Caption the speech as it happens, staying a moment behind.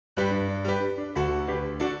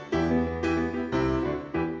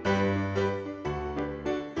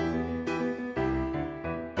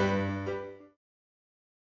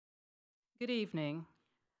Good evening.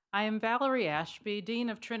 I am Valerie Ashby, Dean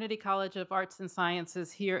of Trinity College of Arts and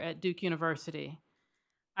Sciences here at Duke University.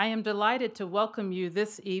 I am delighted to welcome you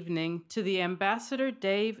this evening to the Ambassador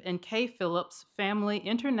Dave and Kay Phillips Family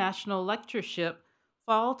International Lectureship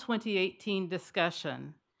Fall 2018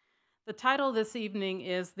 discussion. The title this evening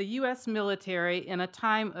is The U.S. Military in a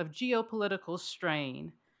Time of Geopolitical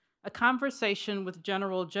Strain, a conversation with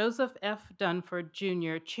General Joseph F. Dunford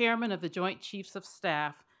Jr., Chairman of the Joint Chiefs of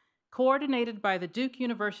Staff, coordinated by the Duke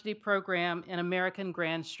University Program in American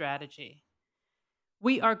Grand Strategy.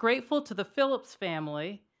 We are grateful to the Phillips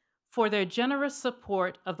family for their generous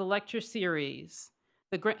support of the lecture series,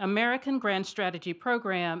 the American Grand Strategy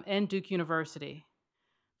Program, and Duke University.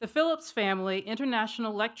 The Phillips Family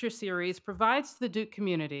International Lecture Series provides the Duke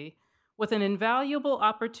community with an invaluable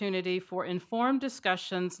opportunity for informed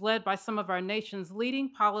discussions led by some of our nation's leading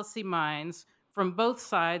policy minds from both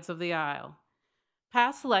sides of the aisle.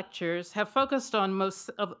 Past lectures have focused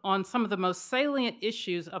on some of the most salient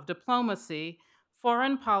issues of diplomacy,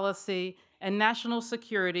 foreign policy, and national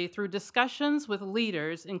security through discussions with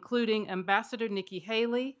leaders including Ambassador Nikki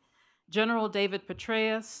Haley, General David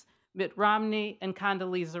Petraeus, Mitt Romney, and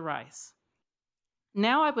Condoleezza Rice.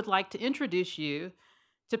 Now I would like to introduce you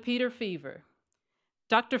to Peter Feaver.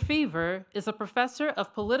 Dr. Feaver is a professor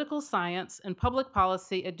of political science and public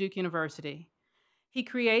policy at Duke University. He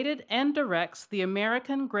created and directs the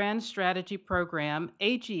American Grand Strategy Program,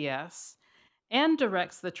 AGS, and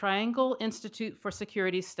directs the Triangle Institute for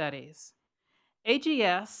Security Studies.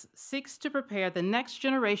 AGS seeks to prepare the next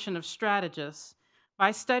generation of strategists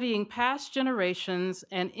by studying past generations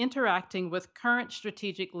and interacting with current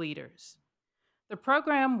strategic leaders. The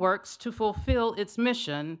program works to fulfill its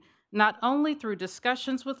mission not only through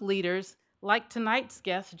discussions with leaders like tonight's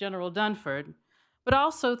guest, General Dunford, but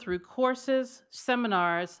also through courses,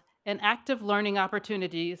 seminars, and active learning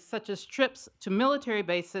opportunities such as trips to military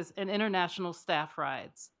bases and international staff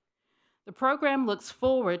rides. The program looks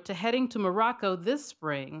forward to heading to Morocco this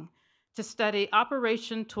spring to study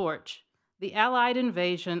Operation Torch, the Allied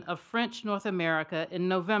invasion of French North America in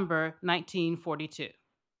November 1942.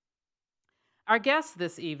 Our guest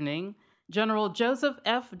this evening, General Joseph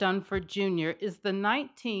F. Dunford Jr., is the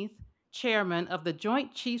 19th chairman of the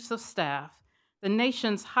Joint Chiefs of Staff, the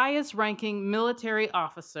nation's highest-ranking military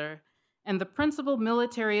officer, and the principal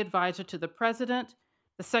military advisor to the President,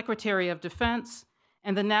 the Secretary of Defense,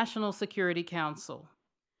 and the National Security Council.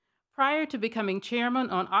 Prior to becoming chairman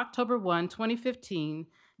on October 1, 2015,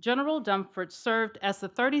 General Dunford served as the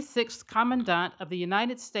 36th Commandant of the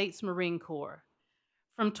United States Marine Corps.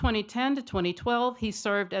 From 2010 to 2012, he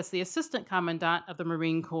served as the Assistant Commandant of the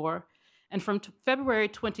Marine Corps, and from February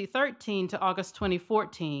 2013 to August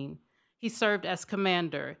 2014, he served as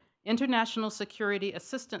Commander, International Security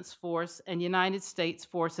Assistance Force and United States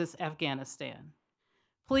Forces, Afghanistan.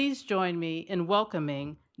 Please join me in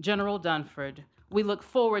welcoming General Dunford. We look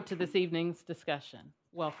forward to this evening's discussion.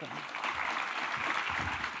 Welcome.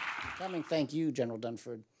 Thank you, General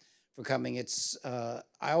Dunford, for coming. I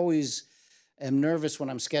always am nervous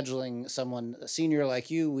when I'm scheduling someone, a senior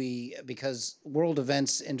like you, because world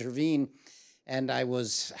events intervene. And I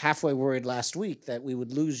was halfway worried last week that we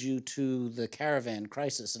would lose you to the caravan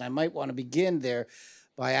crisis. And I might want to begin there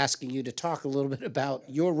by asking you to talk a little bit about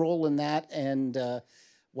your role in that and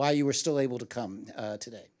why you were still able to come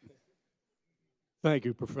today. Thank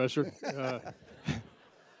you, Professor.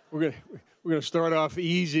 We're going to start off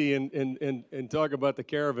easy and talk about the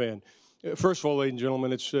caravan. First of all, ladies and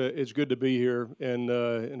gentlemen, it's good to be here. And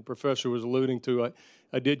the professor was alluding to,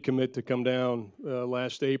 I did commit to come down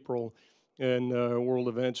last April. And world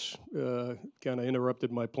events kind of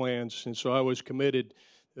interrupted my plans, and so I was committed.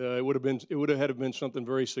 It would have been something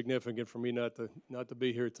very significant for me not to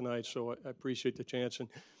be here tonight. So I appreciate the chance,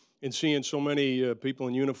 and seeing so many people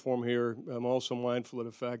in uniform here. I'm also mindful of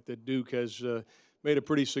the fact that Duke has made a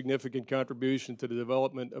pretty significant contribution to the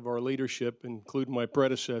development of our leadership, including my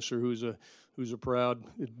predecessor, who's a proud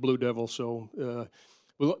Blue Devil. So,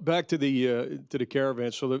 well, back to the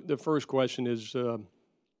caravan. So the first question is.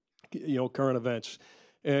 Current events.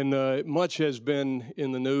 And much has been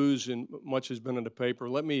in the news and much has been in the paper.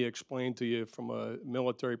 Let me explain to you from a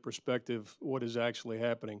military perspective what is actually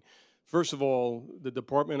happening. First of all, the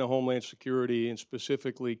Department of Homeland Security and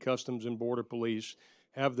specifically Customs and Border Police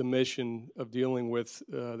have the mission of dealing with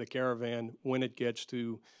the caravan when it gets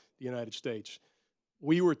to the United States.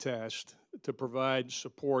 We were tasked to provide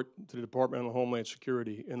support to the Department of Homeland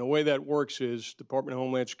Security. And the way that works is Department of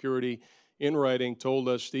Homeland Security in writing told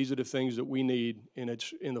us these are the things that we need, and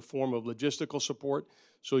it's in the form of logistical support.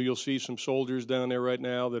 So you'll see some soldiers down there right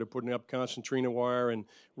now that are putting up concertina wire and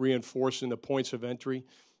reinforcing the points of entry.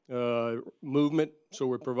 movement, so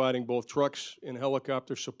we're providing both trucks and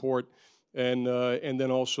helicopter support, and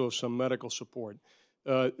then also some medical support.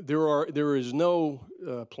 There is no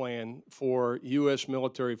plan for U.S.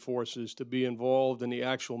 military forces to be involved in the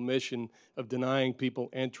actual mission of denying people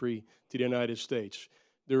entry to the United States.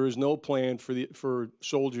 There is no plan for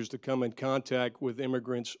soldiers to come in contact with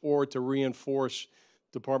immigrants or to reinforce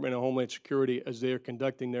Department of Homeland Security as they are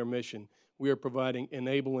conducting their mission. We are providing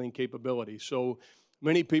enabling capability. So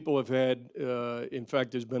many people have had, in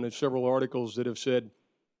fact, there's been several articles that have said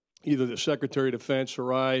either the Secretary of Defense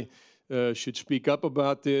or I should speak up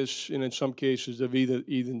about this, and in some cases have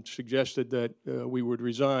even suggested that we would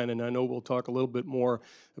resign, and I know we'll talk a little bit more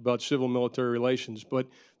about civil-military relations, but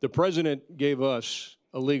the President gave us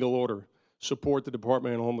a legal order, support the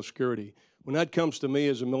Department of Homeland Security. When that comes to me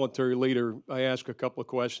as a military leader, I ask a couple of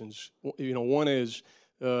questions. One is,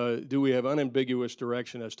 do we have unambiguous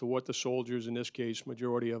direction as to what the soldiers, in this case,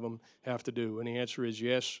 majority of them, have to do? And the answer is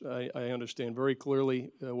yes. I understand very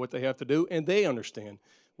clearly what they have to do, and they understand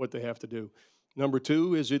what they have to do. Number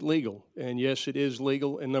two, is it legal? And yes, it is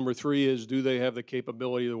legal. And number three is, do they have the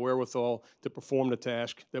capability, the wherewithal to perform the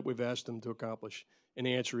task that we've asked them to accomplish? And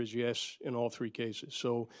the answer is yes in all three cases.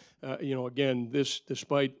 So, again,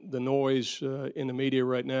 despite the noise in the media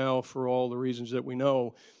right now for all the reasons that we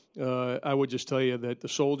know, I would just tell you that the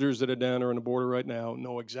soldiers that are down there on the border right now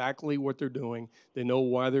know exactly what they're doing. They know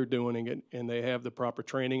why they're doing it, and they have the proper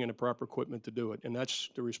training and the proper equipment to do it. And that's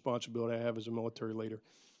the responsibility I have as a military leader.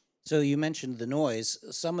 So you mentioned the noise.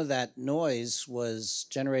 Some of that noise was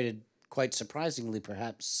generated quite surprisingly,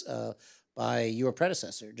 perhaps, by your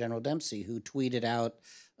predecessor, General Dempsey, who tweeted out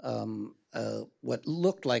what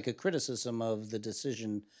looked like a criticism of the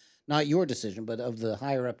decision, not your decision, but of the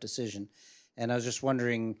higher-up decision. And I was just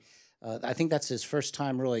wondering, I think that's his first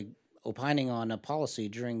time really opining on a policy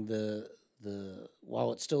during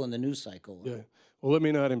while it's still in the news cycle. Yeah. Well, let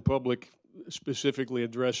me not in public specifically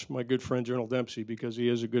address my good friend General Dempsey, because he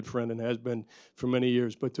is a good friend and has been for many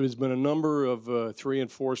years. But there's been a number of 3 and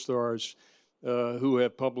 4 stars who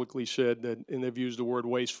have publicly said that, and they've used the word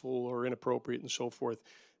wasteful or inappropriate and so forth.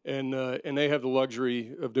 And they have the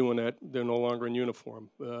luxury of doing that. They're no longer in uniform.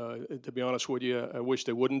 To be honest with you, I wish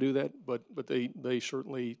they wouldn't do that, but they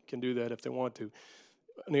certainly can do that if they want to.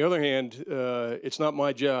 On the other hand, it's not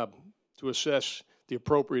my job to assess the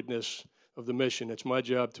appropriateness of the mission. It's my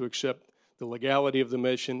job to accept the legality of the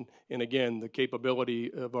mission, and again, the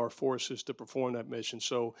capability of our forces to perform that mission.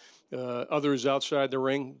 So others outside the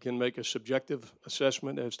ring can make a subjective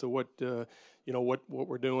assessment as to what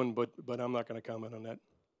we're doing, but I'm not going to comment on that.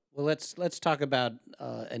 Well, let's talk about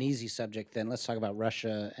an easy subject then. Let's talk about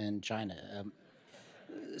Russia and China.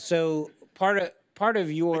 So part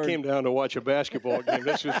of your I came down to watch a basketball game.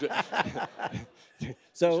 This was this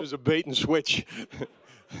was a bait and switch.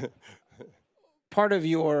 Part of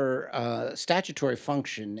your statutory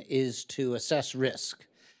function is to assess risk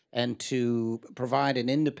and to provide an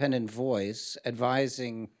independent voice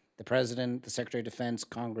advising the President, the Secretary of Defense,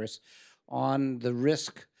 Congress on the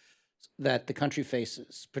risk that the country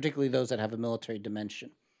faces, particularly those that have a military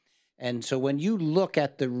dimension. And so when you look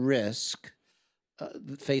at the risk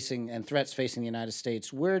threats facing the United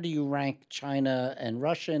States, where do you rank China and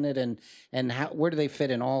Russia in it, and where do they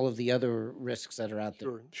fit in all of the other risks that are out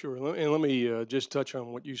there? Sure. And let me just touch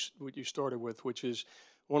on what you started with, which is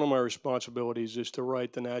one of my responsibilities is to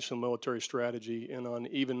write the national military strategy, and on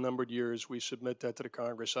even numbered years, we submit that to the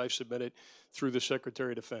Congress. I submit it through the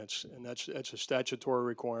Secretary of Defense, and that's a statutory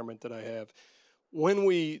requirement that I have. When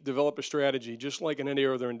we develop a strategy, just like in any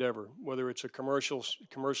other endeavor, whether it's a commercial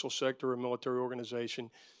sector or military organization,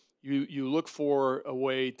 you look for a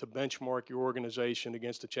way to benchmark your organization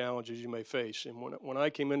against the challenges you may face. And when I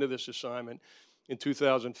came into this assignment in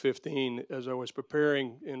 2015, as I was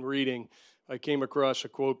preparing and reading, I came across a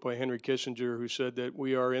quote by Henry Kissinger, who said that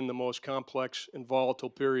we are in the most complex and volatile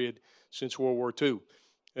period since World War II.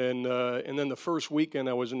 And then the first weekend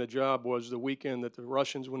I was in the job was the weekend that the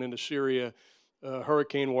Russians went into Syria.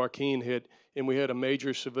 Hurricane Joaquin hit, and we had a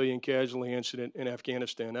major civilian casualty incident in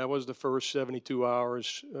Afghanistan. That was the first 72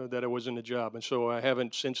 hours that I was in the job, and so I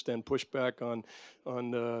haven't since then pushed back on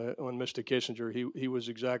Mr. Kissinger. He was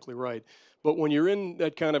exactly right. But when you're in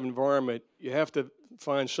that kind of environment, you have to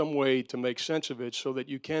find some way to make sense of it so that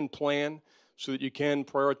you can plan, so that you can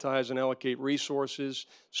prioritize and allocate resources,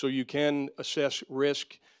 so you can assess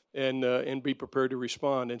risk and be prepared to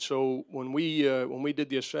respond. And so when we did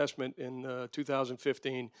the assessment in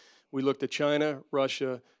 2015, we looked at China,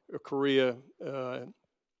 Russia, Korea, and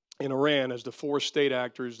Iran as the 4 state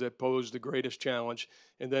actors that posed the greatest challenge,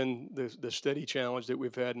 and then the steady challenge that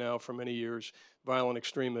we've had now for many years, violent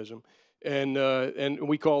extremism. And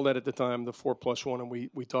we called that at the time the 4+1, and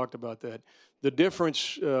we talked about that. The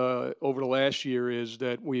difference over the last year is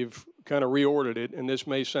that we've kind of reordered it, and this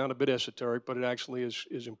may sound a bit esoteric, but it actually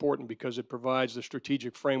is important because it provides the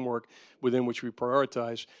strategic framework within which we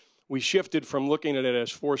prioritize. We shifted from looking at it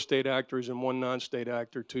as 4 state actors and 1 non-state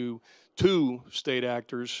actor to 2 state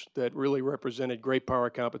actors that really represented great power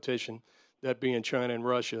competition, that being China and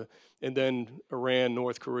Russia, and then Iran,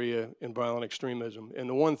 North Korea, and violent extremism. And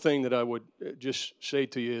the one thing that I would just say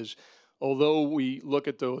to you is, although we look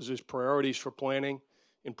at those as priorities for planning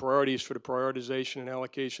and priorities for the prioritization and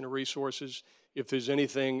allocation of resources, if there's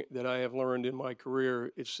anything that I have learned in my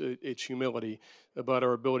career, it's humility about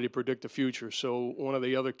our ability to predict the future. So one of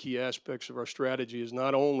the other key aspects of our strategy is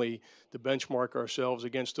not only to benchmark ourselves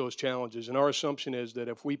against those challenges, and our assumption is that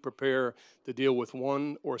if we prepare to deal with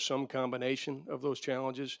one or some combination of those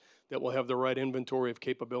challenges, that we'll have the right inventory of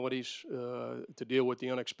capabilities to deal with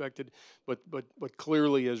the unexpected. But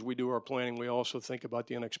clearly, as we do our planning, we also think about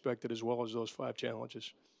the unexpected as well as those 5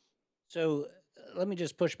 challenges. So let me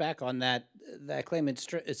just push back on that claim.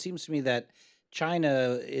 It seems to me that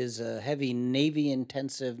China is a heavy Navy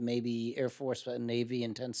intensive, maybe Air Force and Navy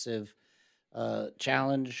intensive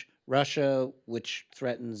challenge. Russia, which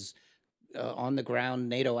threatens on the ground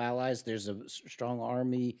NATO allies. There's a strong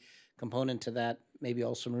Army component to that, maybe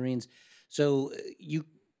also Marines. So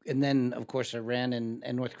and then of course Iran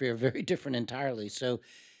and North Korea are very different entirely. So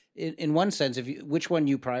in one sense, which one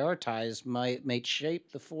you prioritize might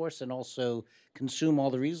shape the force and also consume all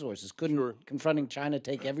the resources. Couldn't confronting China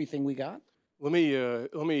take everything we got?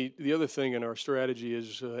 The other thing in our strategy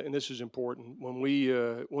is, and this is important,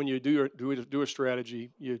 when you do a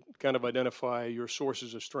strategy, you kind of identify your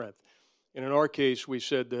sources of strength. And in our case, we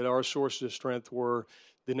said that our sources of strength were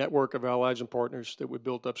the network of allies and partners that we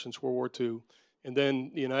built up since World War II, and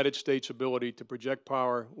then the United States' ability to project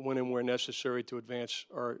power when and where necessary to advance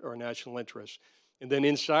our national interests. And then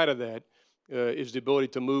inside of that is the ability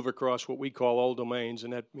to move across what we call all domains,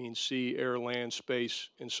 and that means sea, air, land, space,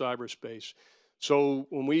 and cyberspace. So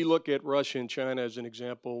when we look at Russia and China as an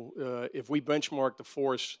example, if we benchmark the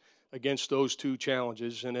force against those 2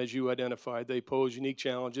 challenges, and as you identified, they pose unique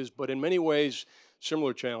challenges, but in many ways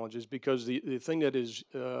similar challenges, because the thing that is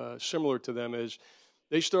similar to them is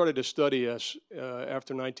they started to study us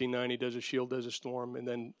after 1990, Desert Shield, Desert Storm, and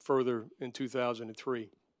then further in 2003.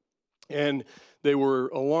 And they were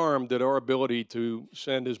alarmed at our ability to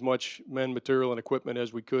send as much men, material, and equipment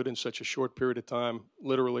as we could in such a short period of time,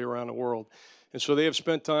 literally around the world. And so they have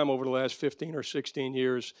spent time over the last 15 or 16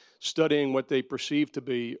 years studying what they perceive to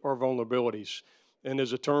be our vulnerabilities. And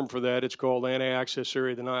there's a term for that. It's called anti-access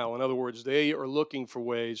area denial. In other words, they are looking for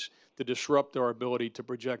ways to disrupt our ability to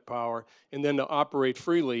project power and then to operate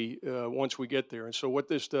freely once we get there. And so what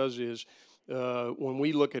this does is when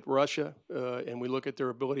we look at Russia and we look at their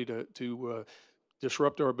ability to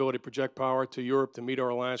disrupt our ability to project power to Europe to meet our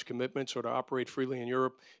alliance commitments or to operate freely in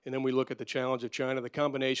Europe, and then we look at the challenge of China, the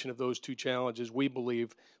combination of those 2 challenges, we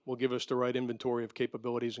believe, will give us the right inventory of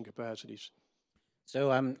capabilities and capacities.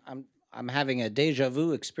 So I'm having a deja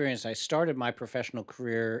vu experience. I started my professional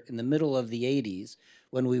career in the middle of the 80s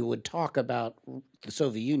when we would talk about the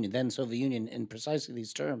Soviet Union, then Soviet Union, in precisely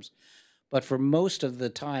these terms. But for most of the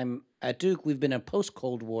time at Duke, we've been in a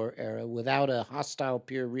post-Cold War era without a hostile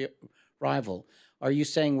peer rival. Are you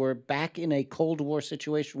saying we're back in a Cold War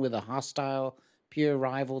situation with a hostile peer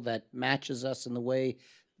rival that matches us in the way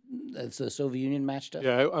that the Soviet Union matched us?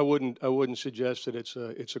 Yeah, I wouldn't suggest that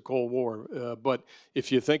it's a Cold War. But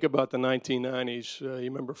if you think about the 1990s, you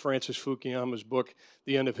remember Francis Fukuyama's book,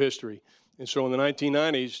 The End of History. And so in the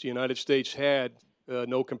 1990s, the United States had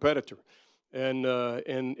no competitor. And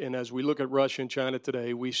as we look at Russia and China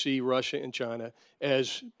today, we see Russia and China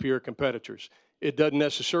as peer competitors. It doesn't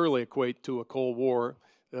necessarily equate to a Cold War.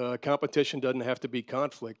 Competition doesn't have to be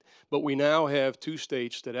conflict, but we now have 2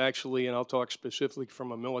 states that actually, and I'll talk specifically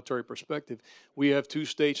from a military perspective, we have 2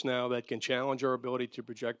 states now that can challenge our ability to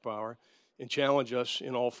project power and challenge us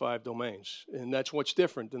in all 5 domains. And that's what's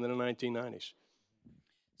different than in the 1990s.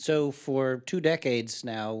 So for 2 decades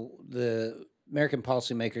now, the American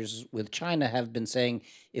policymakers with China have been saying,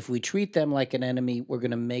 if we treat them like an enemy, we're going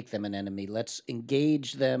to make them an enemy. Let's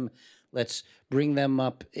engage them. Let's bring them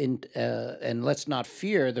up and let's not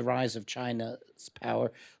fear the rise of China's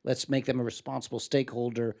power. Let's make them a responsible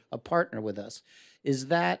stakeholder, a partner with us. Is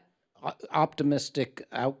that optimistic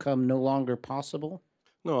outcome no longer possible?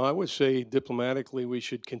 No, I would say diplomatically we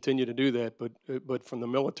should continue to do that, but from the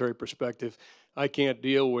military perspective, I can't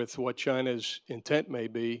deal with what China's intent may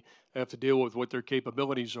be. I have to deal with what their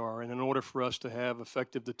capabilities are, and in order for us to have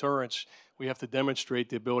effective deterrence, we have to demonstrate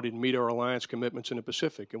the ability to meet our alliance commitments in the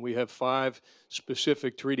Pacific. And we have 5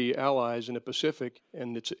 specific treaty allies in the Pacific,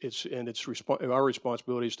 and our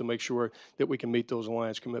responsibility is to make sure that we can meet those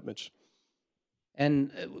alliance commitments.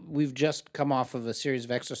 And we've just come off of a series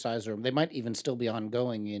of exercises, or they might even still be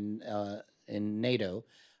ongoing in NATO,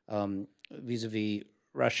 vis-a-vis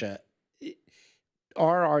Russia.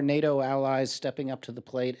 Are our NATO allies stepping up to the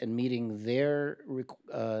plate and meeting their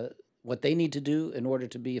what they need to do in order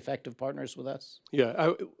to be effective partners with us?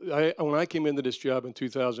 Yeah, when I came into this job in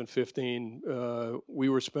 2015, we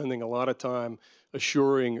were spending a lot of time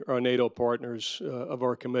assuring our NATO partners of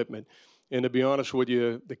our commitment. And to be honest with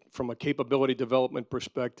you, from a capability development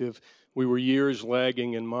perspective, we were years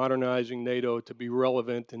lagging in modernizing NATO to be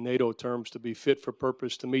relevant in NATO terms, to be fit for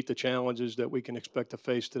purpose, to meet the challenges that we can expect to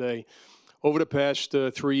face today. Over the past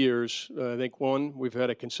 3 years, I think, one, we've had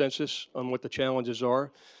a consensus on what the challenges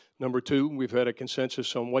are. Number two, we've had a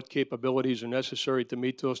consensus on what capabilities are necessary to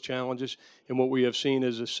meet those challenges. And what we have seen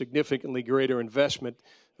is a significantly greater investment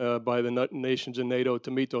by the nations in NATO to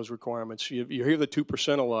meet those requirements. You hear the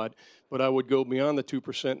 2% a lot, but I would go beyond the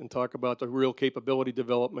 2% and talk about the real capability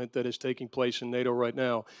development that is taking place in NATO right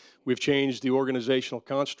now. We've changed the organizational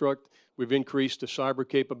construct. We've increased the cyber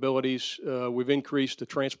capabilities. We've increased the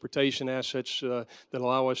transportation assets that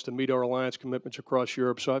allow us to meet our alliance commitments across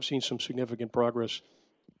Europe. So I've seen some significant progress.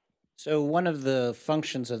 So one of the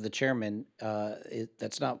functions of the chairman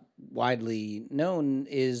that's not widely known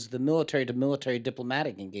is the military-to-military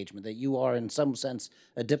diplomatic engagement, that you are in some sense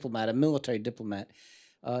a diplomat, a military diplomat.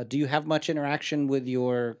 Do you have much interaction with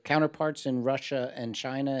your counterparts in Russia and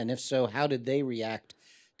China? And if so, how did they react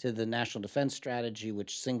to the national defense strategy,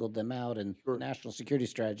 which singled them out, and the national security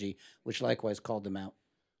strategy, which likewise called them out?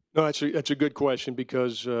 No, that's a good question,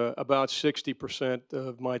 because about 60%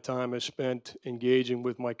 of my time is spent engaging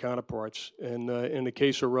with my counterparts. And in the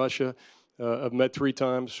case of Russia, I've met 3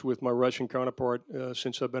 times with my Russian counterpart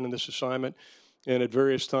since I've been in this assignment. And at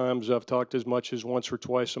various times, I've talked as much as once or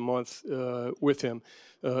twice a month with him,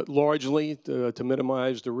 largely to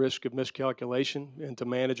minimize the risk of miscalculation and to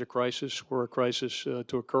manage a crisis or a crisis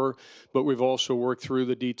to occur. But we've also worked through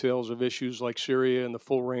the details of issues like Syria and the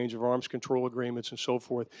full range of arms control agreements and so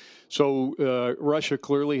forth. So Russia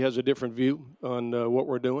clearly has a different view on what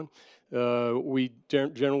we're doing. We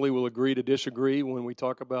generally will agree to disagree when we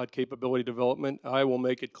talk about capability development. I will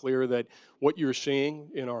make it clear that what you're seeing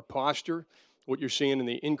in our posture, what you're seeing in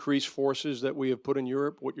the increased forces that we have put in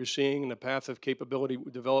Europe, what you're seeing in the path of capability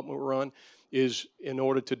development we're on, is in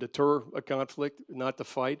order to deter a conflict, not to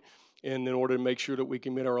fight, and in order to make sure that we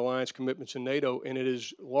can meet our alliance commitments in NATO. And it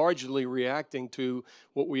is largely reacting to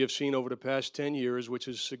what we have seen over the past 10 years, which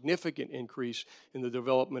is a significant increase in the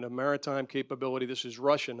development of maritime capability. This is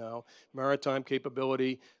Russia now. Maritime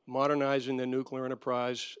capability, modernizing the nuclear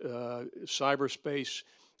enterprise, cyberspace,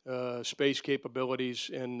 space capabilities,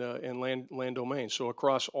 and land domains. So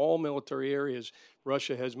across all military areas,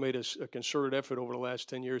 Russia has made a concerted effort over the last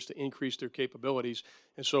 10 years to increase their capabilities.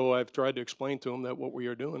 And so I've tried to explain to them that what we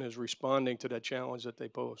are doing is responding to that challenge that they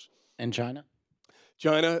pose. And China?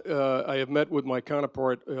 China, I have met with my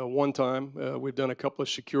counterpart one time. We've done a couple of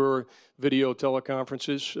secure video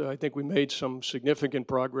teleconferences. I think we made some significant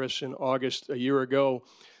progress in August a year ago.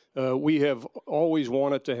 We have always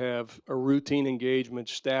wanted to have a routine engagement,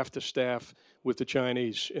 staff to staff, with the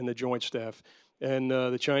Chinese in the Joint Staff. And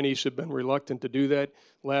the Chinese have been reluctant to do that.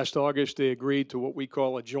 Last August, they agreed to what we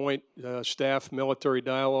call a joint staff military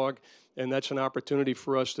dialogue. And that's an opportunity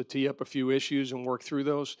for us to tee up a few issues and work through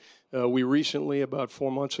those. We recently, about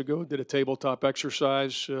 4 months ago, did a tabletop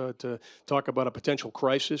exercise to talk about a potential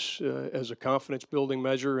crisis as a confidence-building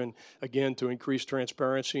measure, and again, to increase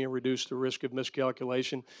transparency and reduce the risk of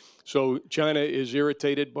miscalculation. So China is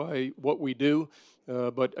irritated by what we do.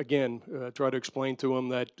 But again, try to explain to them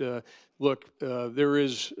that, look, there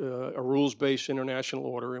is a rules-based international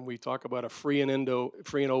order, and we talk about a free and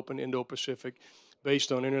open Indo-Pacific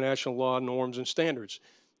based on international law, norms, and standards.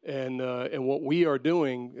 And what we are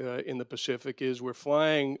doing in the Pacific is we're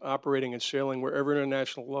flying, operating, and sailing wherever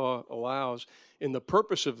international law allows. And the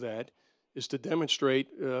purpose of that is to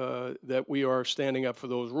demonstrate that we are standing up for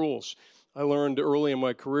those rules. I learned early in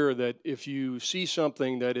my career that if you see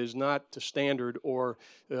something that is not to standard or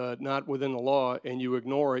not within the law and you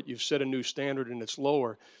ignore it, you've set a new standard and it's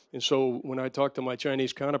lower. And so when I talked to my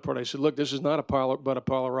Chinese counterpart, I said, look, this is not about a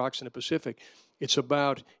pile of rocks in the Pacific. It's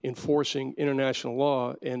about enforcing international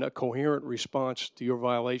law and a coherent response to your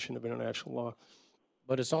violation of international law.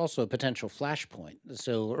 But it's also a potential flashpoint.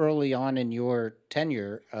 So early on in your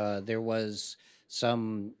tenure, there was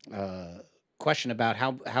some question about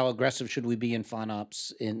how aggressive should we be in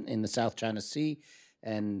FONOPS in the South China Sea,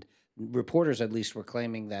 and reporters at least were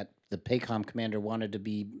claiming that the PACOM commander wanted to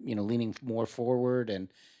be, leaning more forward, and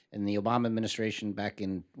the Obama administration back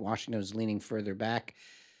in Washington was leaning further back.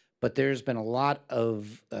 But there's been a lot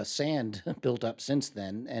of sand built up since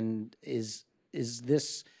then, and is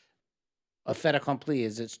this a fait accompli?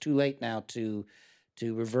 Is it's too late now to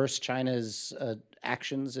reverse China's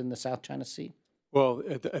actions in the South China Sea? Well,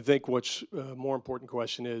 I think what's more important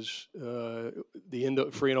question is the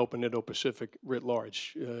free and open Indo-Pacific writ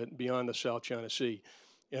large, beyond the South China Sea.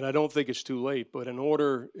 And I don't think it's too late, but in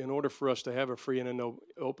order for us to have a free and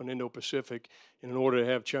open Indo-Pacific, and in order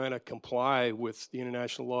to have China comply with the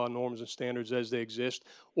international law, norms, and standards as they exist,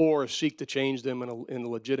 or seek to change them in a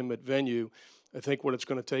legitimate venue, I think what it's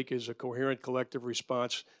going to take is a coherent collective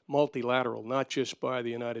response, multilateral, not just by the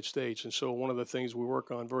United States. And so one of the things we work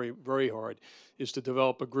on very, very hard is to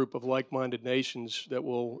develop a group of like-minded nations that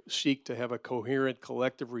will seek to have a coherent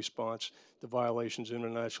collective response to violations of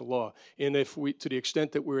international law. And if we, to the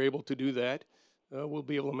extent that we're able to do that, we'll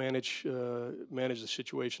be able to manage the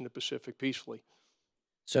situation in the Pacific peacefully.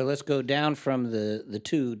 So let's go down from the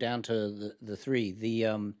two down to the three.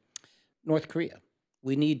 North Korea.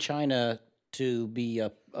 We need China to be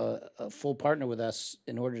a full partner with us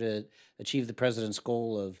in order to achieve the president's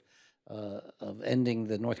goal of ending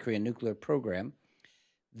the North Korean nuclear program.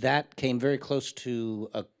 That came very close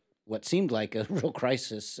to what seemed like a real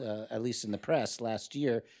crisis, at least in the press last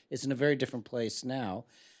year. It's in a very different place now.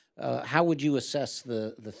 How would you assess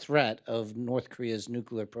the threat of North Korea's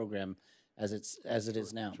nuclear program as it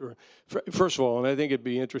is now? Sure. First of all, and I think it'd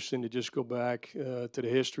be interesting to just go back to the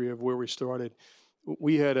history of where we started.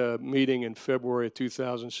 We had a meeting in February of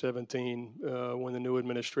 2017 when the new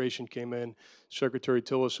administration came in. Secretary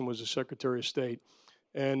Tillerson was the Secretary of State.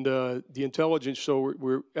 And the intelligence, so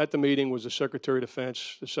we're at the meeting was the Secretary of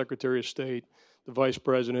Defense, the Secretary of State, the Vice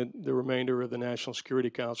President, the remainder of the National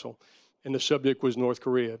Security Council. And the subject was North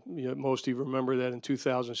Korea. Most of you remember that in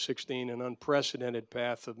 2016, an unprecedented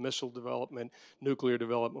path of missile development, nuclear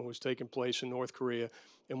development was taking place in North Korea.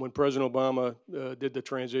 And when President Obama did the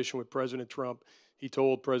transition with President Trump, he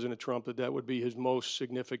told President Trump that that would be his most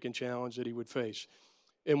significant challenge that he would face.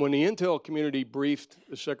 And when the intel community briefed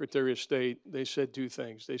the Secretary of State, they said two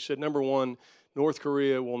things. They said, number one, North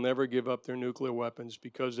Korea will never give up their nuclear weapons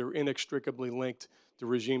because they're inextricably linked to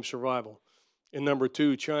regime survival. And number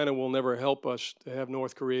two, China will never help us to have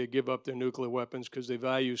North Korea give up their nuclear weapons because they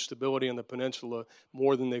value stability on the peninsula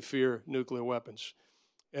more than they fear nuclear weapons.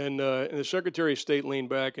 And the Secretary of State leaned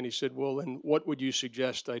back and he said, well, then what would you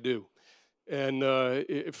suggest I do? And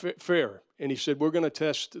fair. And he said, we're going to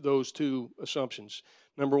test those two assumptions.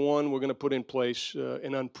 Number one, we're going to put in place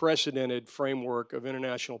an unprecedented framework of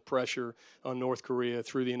international pressure on North Korea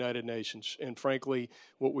through the United Nations. And frankly,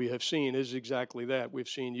 what we have seen is exactly that. We've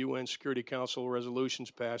seen UN Security Council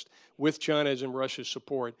resolutions passed with China's and Russia's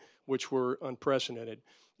support, which were unprecedented.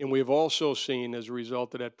 And we have also seen, as a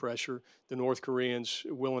result of that pressure, the North Koreans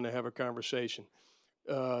willing to have a conversation.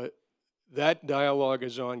 That dialogue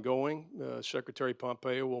is ongoing. Secretary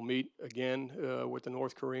Pompeo will meet again with the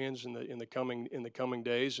North Koreans in the coming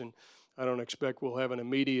days, and I don't expect we'll have an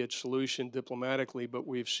immediate solution diplomatically, but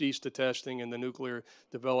we've ceased the testing and the nuclear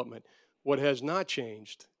development. What has not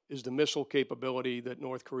changed is the missile capability that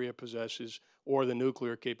North Korea possesses or the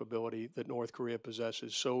nuclear capability that North Korea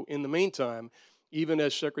possesses. So in the meantime, even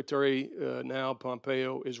as Secretary now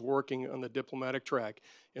Pompeo is working on the diplomatic track,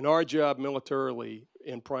 and our job militarily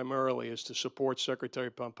and primarily is to support Secretary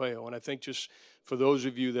Pompeo. And I think just for those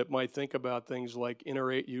of you that might think about things like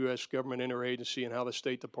U.S. government interagency and how the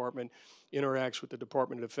State Department interacts with the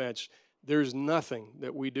Department of Defense, there's nothing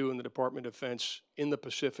that we do in the Department of Defense in the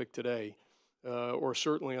Pacific today, or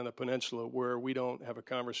certainly on the peninsula, where we don't have a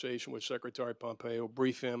conversation with Secretary Pompeo,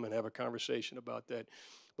 brief him, and have a conversation about that.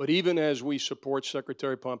 But even as we support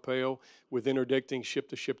Secretary Pompeo with interdicting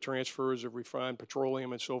ship-to-ship transfers of refined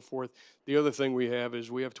petroleum and so forth, the other thing we have is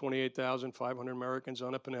we have 28,500 Americans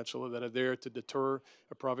on a peninsula that are there to deter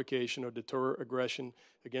a provocation or deter aggression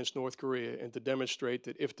against North Korea and to demonstrate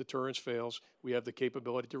that if deterrence fails, we have the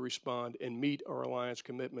capability to respond and meet our alliance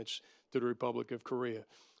commitments to the Republic of Korea.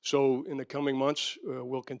 So in the coming months,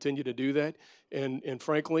 we'll continue to do that. And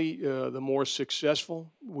frankly, the more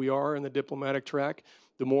successful we are in the diplomatic track,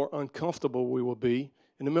 the more uncomfortable we will be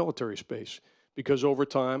in the military space. because over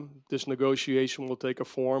time, this negotiation will take a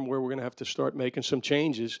form where we're going to have to start making some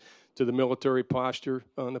changes to the military posture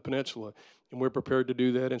on the peninsula. And we're prepared to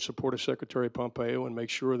do that in support of Secretary Pompeo and make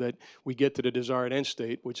sure that we get to the desired end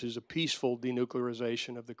state, which is a peaceful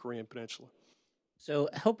denuclearization of the Korean Peninsula. So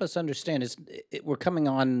help us understand, we're coming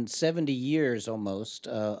on 70 years almost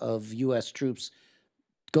of U.S. troops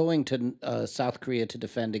going to South Korea to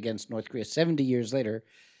defend against North Korea. 70 years later,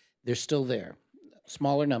 they're still there.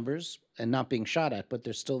 Smaller numbers and not being shot at, but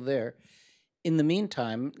they're still there. In the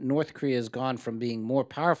meantime, North Korea has gone from being more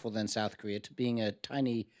powerful than South Korea to being a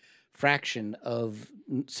tiny fraction of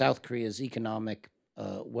South Korea's economic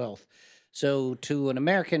wealth. So to an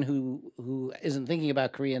American who isn't thinking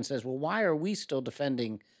about Korea and says, well, why are we still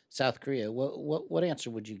defending South Korea? What answer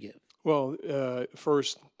would you give? Well,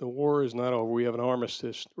 first, the war is not over. We have an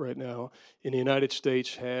armistice right now, and the United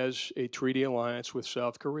States has a treaty alliance with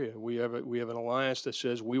South Korea. We have an alliance that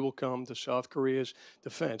says we will come to South Korea's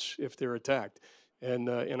defense if they're attacked, and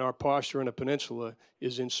our posture in the peninsula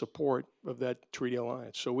is in support of that treaty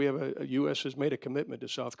alliance. So we have a U.S. has made a commitment to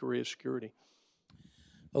South Korea's security.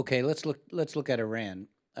 Okay, let's look at Iran.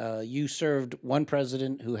 You served one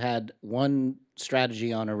president who had one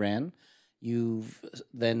strategy on Iran.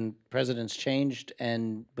 Then presidents changed,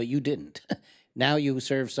 but you didn't. Now you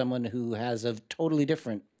serve someone who has a totally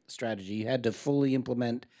different strategy. You had to fully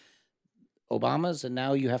implement Obama's, and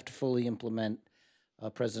now you have to fully implement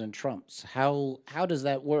President Trump's. How does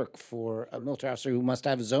that work for a military officer who must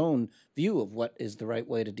have his own view of what is the right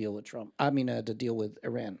way to deal with to deal with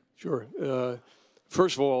Iran? Sure.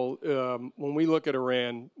 First of all, when we look at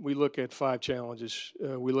Iran, we look at 5 challenges.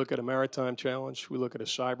 We look at a maritime challenge. We look at a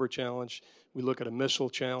cyber challenge. We look at a missile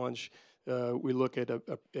challenge. We look at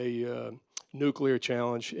a nuclear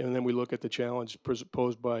challenge. And then we look at the challenge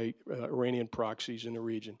posed by Iranian proxies in the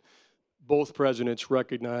region. Both presidents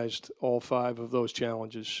recognized all 5 of those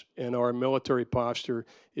challenges. And our military posture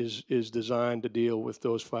is designed to deal with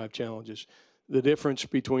those 5 challenges. The difference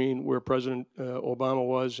between where President Obama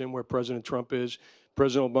was and where President Trump is,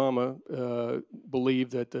 President Obama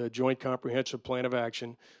believed that the Joint Comprehensive Plan of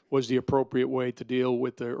Action was the appropriate way to deal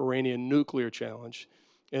with the Iranian nuclear challenge,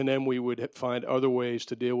 and then we would find other ways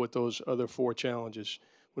to deal with those other 4 challenges.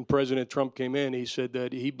 When President Trump came in, he said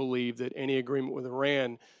that he believed that any agreement with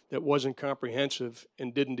Iran that wasn't comprehensive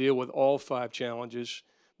and didn't deal with all 5 challenges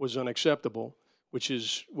was unacceptable, which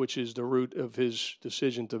is the root of his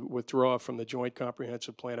decision to withdraw from the Joint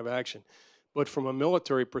Comprehensive Plan of Action. But from a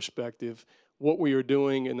military perspective, what we are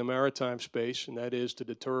doing in the maritime space, and that is to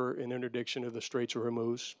deter an interdiction of the Straits of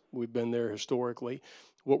Hormuz. We've been there historically.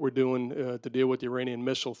 What we're doing to deal with the Iranian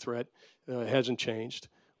missile threat hasn't changed.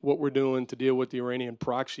 What we're doing to deal with the Iranian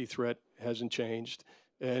proxy threat hasn't changed.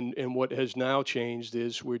 And what has now changed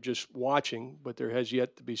is we're just watching, but there has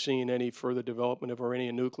yet to be seen any further development of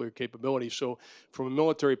Iranian nuclear capability. So from a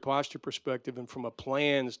military posture perspective and from a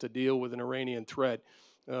plans to deal with an Iranian threat,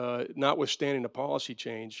 notwithstanding the policy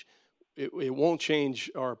change, it won't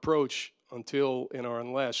change our approach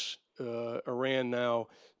unless Iran now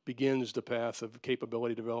begins the path of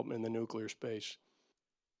capability development in the nuclear space.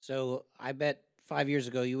 So I bet 5 years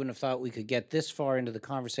ago you wouldn't have thought we could get this far into the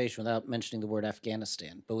conversation without mentioning the word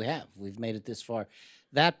Afghanistan, but we have. We've made it this far.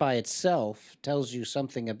 That by itself tells you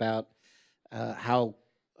something about how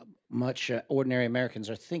much ordinary Americans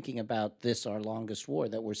are thinking about this, our longest war,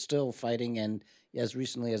 that we're still fighting, and as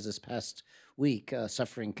recently as this past week,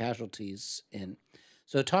 suffering casualties in.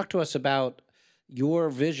 So talk to us about your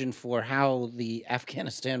vision for how the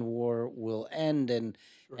Afghanistan war will end,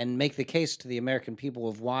 and make the case to the American people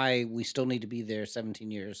of why we still need to be there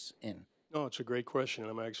 17 years in. No, it's a great question.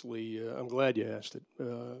 I'm glad you asked it,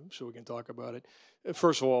 so we can talk about it.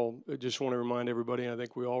 First of all, I just want to remind everybody, and I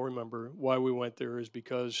think we all remember, why we went there is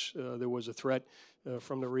because there was a threat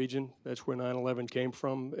from the region. That's where 9/11 came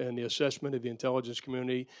from, and the assessment of the intelligence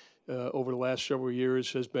community over the last several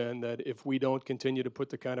years has been that if we don't continue to put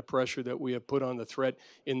the kind of pressure that we have put on the threat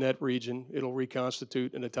in that region, it'll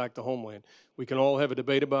reconstitute and attack the homeland. We can all have a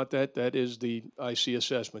debate about that. That is the IC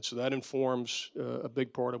assessment. So that informs a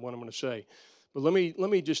big part of what I'm going to say. But let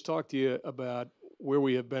me just talk to you about where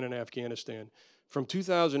we have been in Afghanistan. From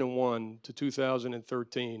 2001 to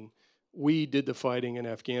 2013, we did the fighting in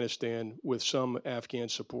Afghanistan with some Afghan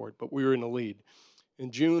support, but we were in the lead.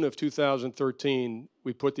 In June of 2013,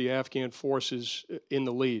 we put the Afghan forces in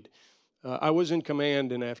the lead. I was in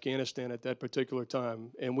command in Afghanistan at that particular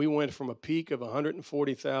time, and we went from a peak of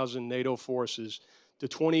 140,000 NATO forces to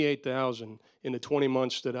 28,000 in the 20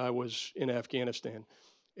 months that I was in Afghanistan.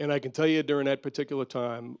 And I can tell you during that particular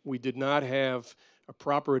time, we did not have a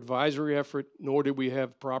proper advisory effort, nor did we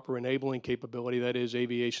have proper enabling capability, that is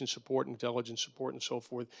aviation support, intelligence support, and so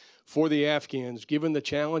forth, for the Afghans, given the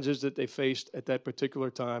challenges that they faced at that particular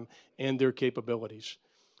time and their capabilities.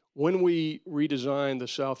 When we redesigned the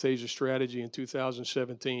South Asia strategy in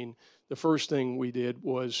 2017, the first thing we did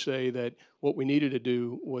was say that what we needed to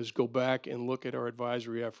do was go back and look at our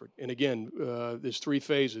advisory effort. And again, there's three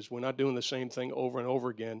phases. We're not doing the same thing over and over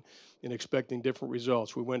again and expecting different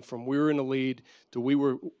results. We went from we were in the lead to we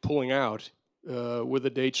were pulling out with a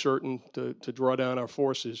date certain to draw down our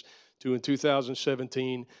forces, to in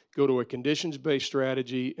 2017 go to a conditions-based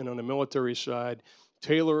strategy, and on the military side,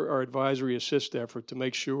 tailor our advisory assist effort to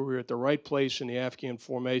make sure we're at the right place in the Afghan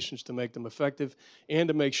formations to make them effective, and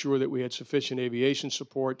to make sure that we had sufficient aviation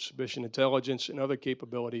support, sufficient intelligence, and other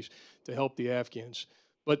capabilities to help the Afghans.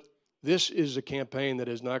 But this is a campaign that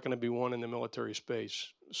is not going to be won in the military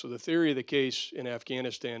space. So the theory of the case in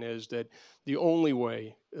Afghanistan is that the only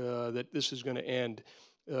way that this is going to end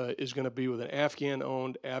is going to be with an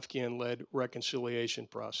Afghan-owned, Afghan-led reconciliation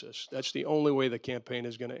process. That's the only way the campaign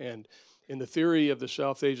is going to end. And the theory of the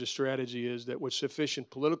South Asia strategy is that with sufficient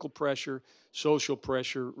political pressure, social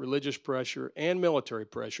pressure, religious pressure, and military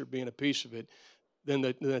pressure being a piece of it, then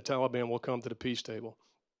the Taliban will come to the peace table.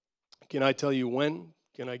 Can I tell you when?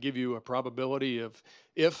 Can I give you a probability of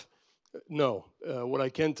if? No. What I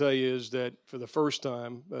can tell you is that for the first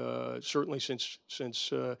time, certainly since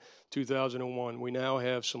 2001, we now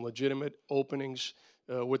have some legitimate openings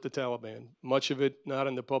with the Taliban. Much of it not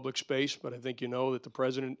in the public space, but I think you know that the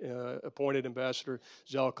president appointed Ambassador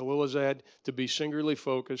Zal Khalilzad to be singularly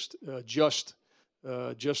focused just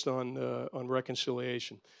on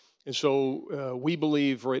reconciliation. And so we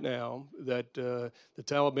believe right now that the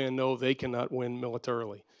Taliban know they cannot win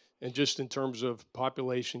militarily. And just in terms of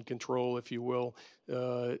population control, if you will,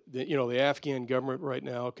 the Afghan government right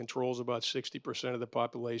now controls about 60% of the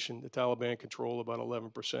population. The Taliban control about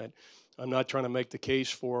 11%. I'm not trying to make the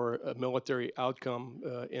case for a military outcome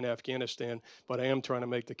in Afghanistan, but I am trying to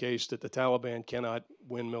make the case that the Taliban cannot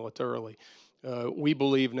win militarily. We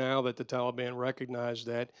believe now that the Taliban recognize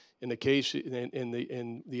that in the case, in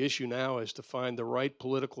the issue now is to find the right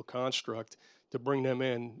political construct to bring them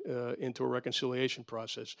into a reconciliation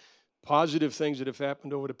process. Positive things that have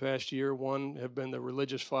happened over the past year, one, have been the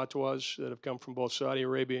religious fatwas that have come from both Saudi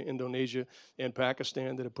Arabia, Indonesia, and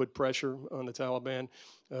Pakistan that have put pressure on the Taliban.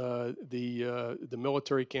 The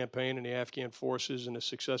military campaign and the Afghan forces and the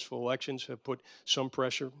successful elections have put some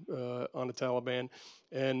pressure on the Taliban,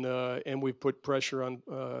 and we've put pressure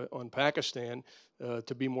on Pakistan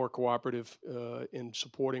to be more cooperative in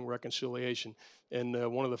supporting reconciliation. And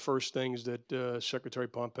one of the first things that Secretary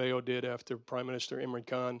Pompeo did after Prime Minister Imran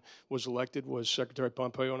Khan was elected was Secretary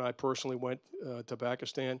Pompeo and I personally went to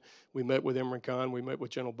Pakistan. We met with Imran Khan. We met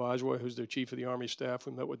with General Bajwa, who's their chief of the Army staff.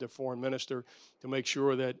 We met with their foreign minister to make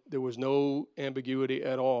sure that there was no ambiguity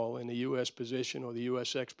at all in the U.S. position or the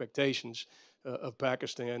U.S. expectations of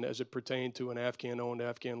Pakistan as it pertained to an Afghan-owned,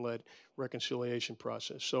 Afghan-led reconciliation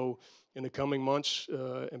process. So in the coming months,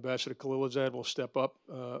 Ambassador Khalilzad will step up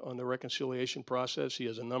on the reconciliation process. He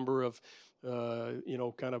has a number of,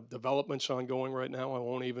 kind of developments ongoing right now. I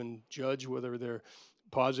won't even judge whether they're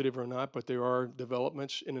positive or not, but there are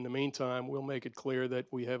developments. And in the meantime, we'll make it clear that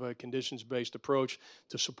we have a conditions-based approach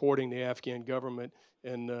to supporting the Afghan government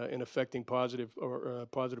and in affecting positive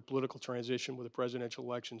political transition with the presidential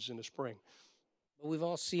elections in the spring. We've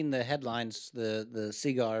all seen the headlines, the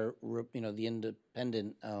CIGAR, the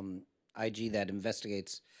independent IG that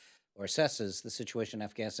investigates or assesses the situation in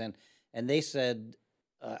Afghanistan, and they said,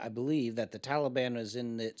 I believe, that the Taliban is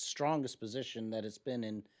in its strongest position that it's been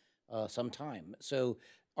in some time. So,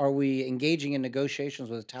 are we engaging in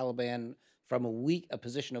negotiations with the Taliban from a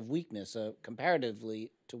position of weakness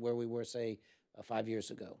comparatively to where we were, say, 5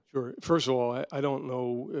 years ago? Sure. First of all, I don't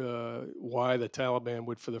know why the Taliban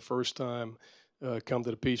would, for the first time, come to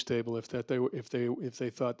the peace table if they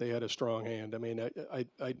thought they had a strong hand. I mean,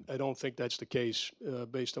 I don't think that's the case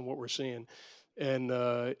based on what we're seeing, and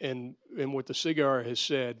what the CIGAR has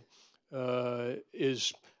said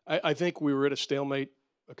is I think we were at a stalemate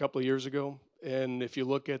a couple of years ago, and if you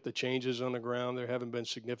look at the changes on the ground, there haven't been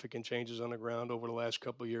significant changes on the ground over the last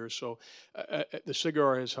couple of years. So the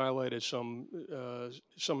CIGAR has highlighted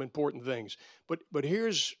some important things, but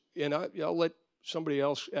here's, and I'll let somebody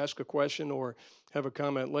else ask a question or have a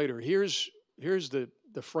comment later. Here's the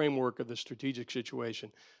framework of the strategic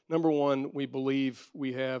situation. Number one, we believe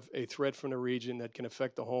we have a threat from the region that can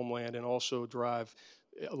affect the homeland and also drive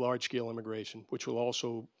large-scale immigration, which will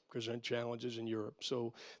also present challenges in Europe.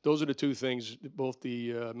 So those are the two things, both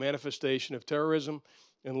the manifestation of terrorism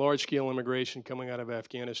and large-scale immigration coming out of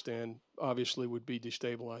Afghanistan obviously would be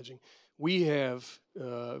destabilizing. We have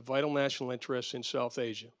vital national interests in South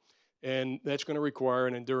Asia, and that's going to require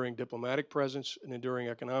an enduring diplomatic presence, an enduring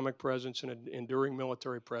economic presence, and an enduring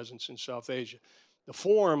military presence in South Asia. The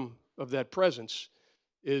form of that presence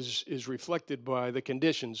is reflected by the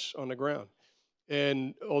conditions on the ground.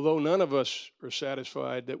 And although none of us are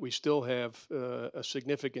satisfied that we still have a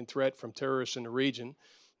significant threat from terrorists in the region,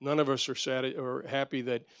 none of us are happy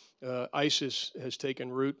that ISIS has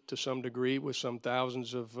taken root to some degree with some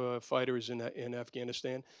thousands of fighters in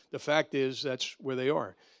Afghanistan. The fact is that's where they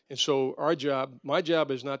are. And so my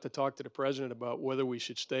job is not to talk to the president about whether we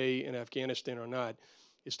should stay in Afghanistan or not.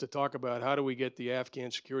 It's to talk about how do we get the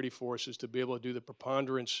Afghan security forces to be able to do the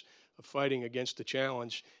preponderance of fighting against the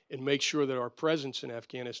challenge and make sure that our presence in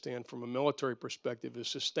Afghanistan from a military perspective is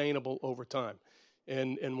sustainable over time.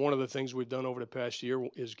 And one of the things we've done over the past year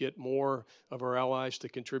is get more of our allies to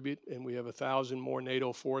contribute, and we have 1,000 more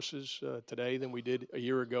NATO forces today than we did a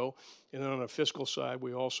year ago. And then on the fiscal side,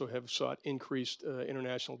 we also have sought increased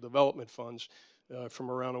international development funds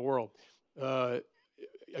from around the world.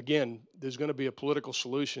 Again, there's going to be a political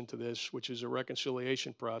solution to this, which is a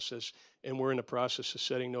reconciliation process, and we're in the process of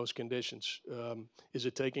setting those conditions. Is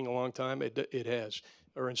it taking a long time? It has.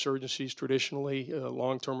 Are insurgencies traditionally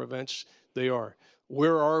long-term events? They are.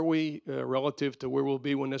 Where are we relative to where we'll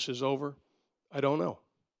be when this is over? I don't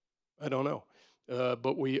know.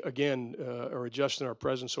 But we, again, are adjusting our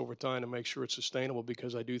presence over time to make sure it's sustainable,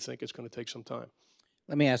 because I do think it's going to take some time.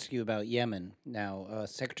 Let me ask you about Yemen now.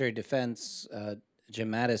 Secretary of Defense Jim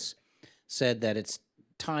Mattis said that it's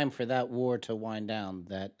time for that war to wind down,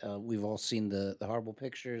 that we've all seen the horrible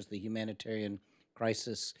pictures, the humanitarian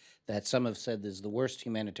crisis that some have said is the worst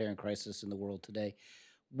humanitarian crisis in the world today.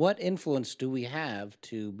 What influence do we have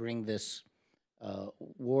to bring this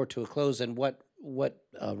war to a close, and what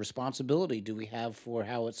responsibility do we have for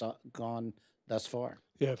how it's gone thus far?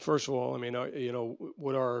 Yeah, first of all, I mean,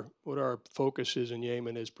 what our focus is in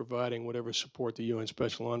Yemen is providing whatever support the UN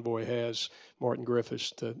Special Envoy has, Martin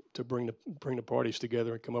Griffiths, to bring the parties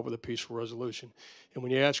together and come up with a peaceful resolution. And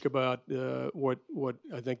when you ask about what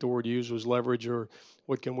I think the word used was leverage, or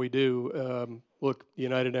what can we do? Look, the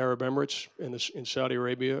United Arab Emirates and Saudi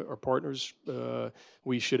Arabia are partners.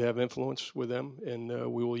 We should have influence with them, and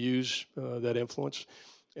we will use that influence.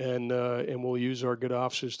 And we'll use our good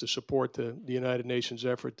offices to support the United Nations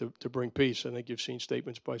effort to bring peace. I think you've seen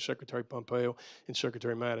statements by Secretary Pompeo and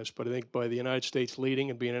Secretary Mattis. But I think by the United States leading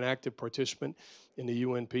and being an active participant in the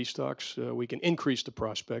UN peace talks, we can increase the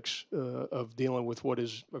prospects of dealing with what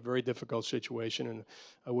is a very difficult situation. And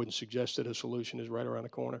I wouldn't suggest that a solution is right around the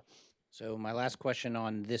corner. So my last question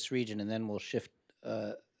on this region, and then we'll shift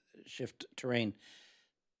terrain.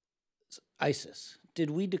 ISIS. Did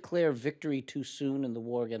we declare victory too soon in the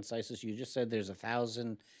war against ISIS? You just said there's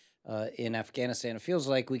 1,000 in Afghanistan. It feels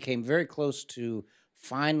like we came very close to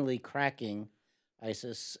finally cracking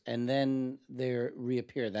ISIS, and then they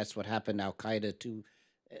reappear. That's what happened to Al-Qaeda to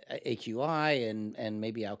AQI and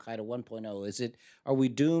maybe Al-Qaeda 1.0. Are we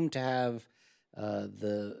doomed to have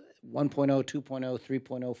the 1.0, 2.0,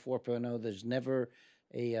 3.0, 4.0? There's never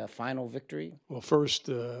a final victory? Well, first,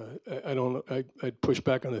 I'd push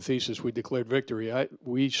back on the thesis we declared victory.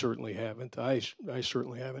 We certainly haven't. I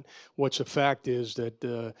certainly haven't. What's a fact is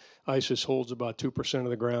that ISIS holds about 2% of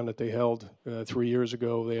the ground that they held 3 years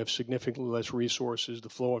ago. They have significantly less resources. The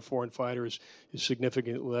flow of foreign fighters is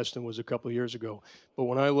significantly less than was a couple of years ago. But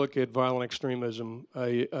when I look at violent extremism,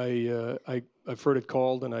 I've heard it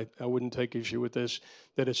called, and I wouldn't take issue with this,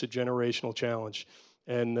 that it's a generational challenge.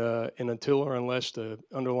 And until or unless the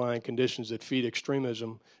underlying conditions that feed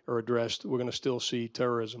extremism are addressed, we're going to still see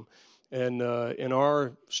terrorism. And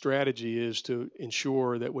our strategy is to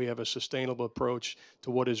ensure that we have a sustainable approach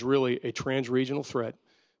to what is really a trans-regional threat.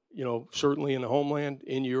 Certainly in the homeland,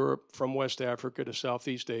 in Europe, from West Africa to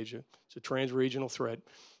Southeast Asia, it's a trans-regional threat.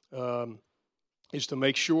 Is to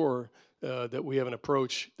make sure that we have an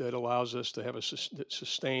approach that allows us to have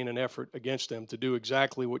sustain an effort against them to do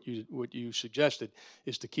exactly what you suggested,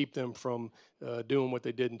 is to keep them from doing what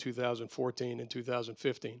they did in 2014 and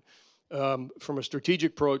 2015. From a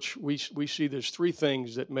strategic approach, we see there's three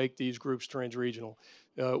things that make these groups trans-regional.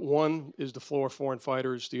 One is the flow of foreign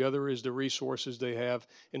fighters, the other is the resources they have,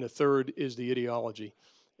 and the third is the ideology.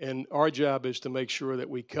 And our job is to make sure that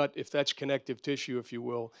we cut, if that's connective tissue, if you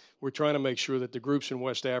will, we're trying to make sure that the groups in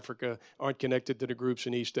West Africa aren't connected to the groups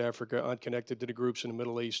in East Africa, aren't connected to the groups in the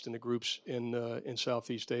Middle East and the groups in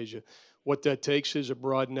Southeast Asia. What that takes is a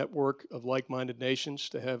broad network of like-minded nations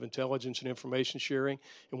to have intelligence and information sharing,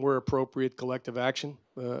 and where appropriate, collective action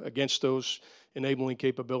against those enabling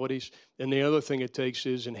capabilities. And the other thing it takes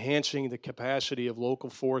is enhancing the capacity of local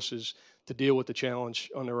forces to deal with the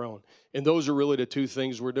challenge on their own. And those are really the two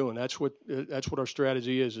things we're doing. That's what our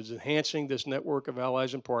strategy is enhancing this network of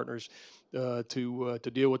allies and partners to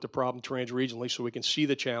deal with the problem transregionally, so we can see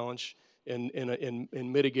the challenge and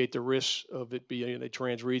mitigate the risks of it being a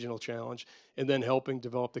transregional challenge, and then helping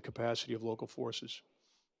develop the capacity of local forces.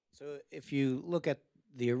 So if you look at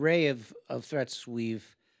the array of threats we've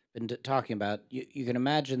been talking about, you can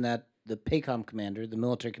imagine that the PACOM commander, the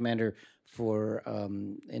military commander for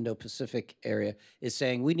Indo-Pacific area, is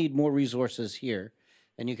saying we need more resources here.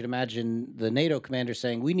 And you can imagine the NATO commander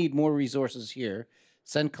saying we need more resources here.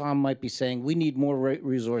 CENTCOM might be saying we need more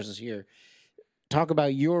resources here. Talk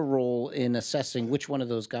about your role in assessing which one of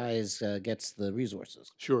those guys gets the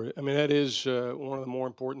resources. Sure. I mean, that is one of the more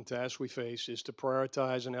important tasks we face, is to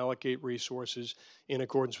prioritize and allocate resources in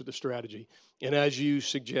accordance with the strategy. And as you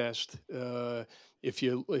suggest, if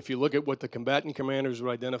you look at what the combatant commanders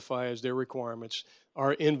would identify as their requirements,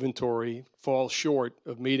 our inventory falls short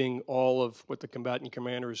of meeting all of what the combatant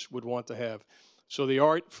commanders would want to have. So the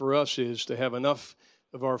art for us is to have enough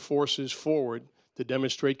of our forces forward to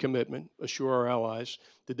demonstrate commitment, assure our allies,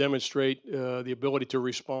 to demonstrate the ability to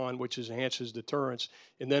respond, which enhances deterrence,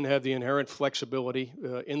 and then have the inherent flexibility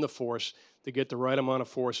in the force to get the right amount of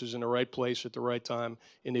forces in the right place at the right time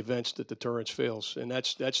in events that deterrence fails. And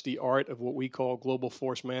that's the art of what we call global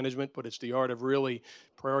force management, but it's the art of really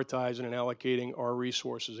prioritizing and allocating our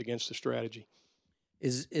resources against the strategy.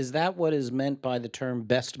 Is that what is meant by the term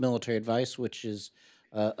best military advice, which is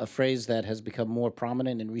a phrase that has become more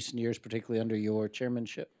prominent in recent years, particularly under your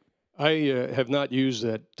chairmanship? I have not used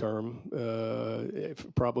that term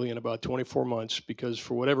probably in about 24 months, because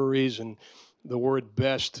for whatever reason, the word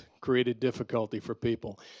best created difficulty for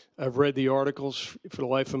people. I've read the articles. For the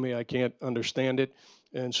life of me, I can't understand it.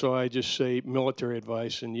 And so I just say military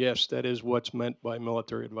advice. And yes, that is what's meant by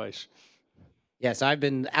military advice. Yes, I've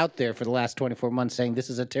been out there for the last 24 months saying this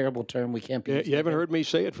is a terrible term. We can't be. You haven't heard me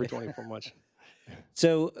say it for 24 months.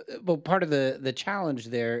 So, well, part of the challenge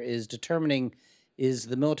there is determining, is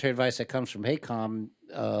the military advice that comes from PACOM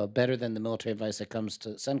better than the military advice that comes to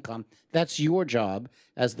CENTCOM? That's your job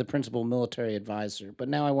as the principal military advisor. But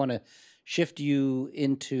now I want to shift you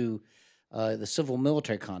into the civil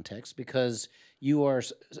military context, because you are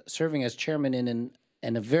serving as chairman in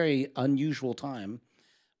a very unusual time,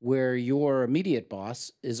 where your immediate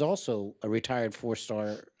boss is also a retired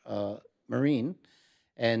four-star Marine,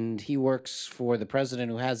 and he works for the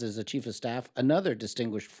president, who has as a chief of staff another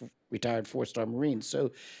distinguished retired four-star Marine.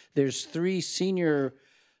 So there's three senior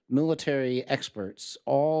military experts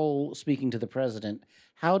all speaking to the president.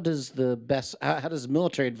 How does how does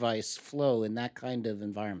military advice flow in that kind of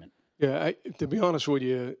environment? Yeah, to be honest with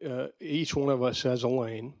you, each one of us has a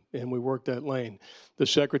lane, and we work that lane. The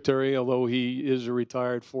secretary, although he is a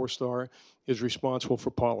retired four-star, is responsible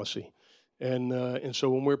for policy. And so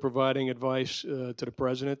when we're providing advice to the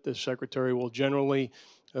president, the secretary will generally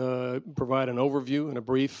provide an overview and a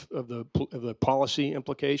brief of the policy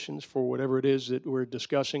implications for whatever it is that we're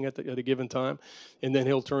discussing at a given time. And then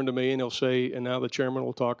he'll turn to me and he'll say, and now the chairman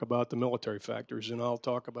will talk about the military factors, and I'll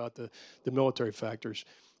talk about the military factors.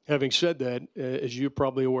 Having said that, as you're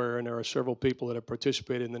probably aware, and there are several people that have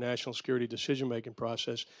participated in the national security decision-making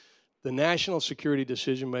process, the national security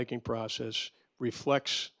decision-making process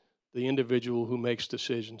reflects the individual who makes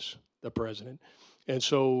decisions, the president. And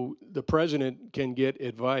so the president can get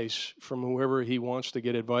advice from whoever he wants to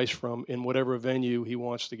get advice from in whatever venue he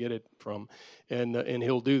wants to get it from, and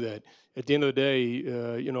he'll do that. At the end of the day,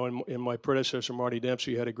 in my predecessor, Marty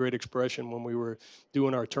Dempsey, had a great expression when we were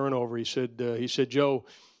doing our turnover. He said, Joe,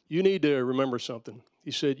 you need to remember something.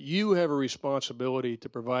 He said, you have a responsibility to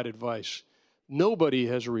provide advice. Nobody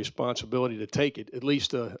has a responsibility to take it, at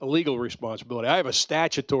least a legal responsibility. I have a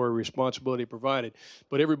statutory responsibility to provide it,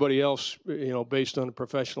 but everybody else, based on a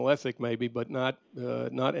professional ethic maybe, but not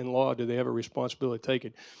in law, do they have a responsibility to take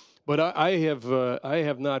it. But I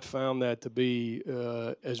have not found that to be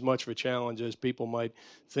as much of a challenge as people might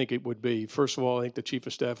think it would be. First of all, I think the Chief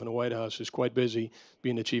of Staff in the White House is quite busy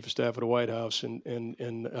being the Chief of Staff of the White House,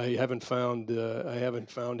 and I haven't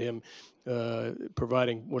found him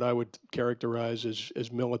providing what I would characterize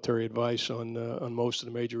as military advice on most of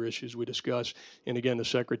the major issues we discuss. And again, the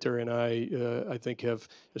Secretary and I think, have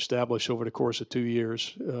established over the course of 2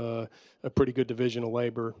 years a pretty good division of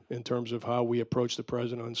labor in terms of how we approach the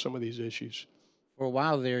president on some of these issues. For a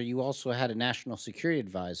while there, you also had a national security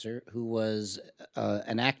advisor who was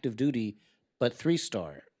an active duty but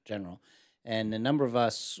three-star General, and a number of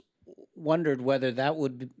us wondered whether that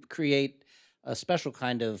would create a special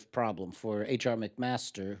kind of problem for H.R.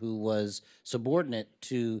 McMaster, who was subordinate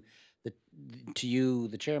the to you,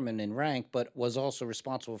 the chairman in rank, but was also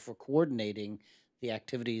responsible for coordinating the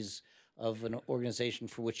activities of an organization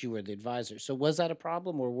for which you were the advisor. So was that a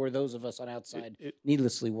problem, or were those of us on outside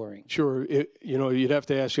needlessly worrying? Sure. You'd have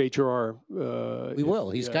to ask HR. We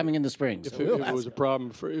will. He's coming in the spring. If So it we'll was ask a him.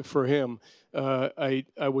 problem for him.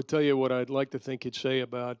 I would tell you what I'd like to think he'd say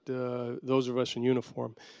about those of us in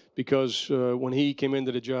uniform, because when he came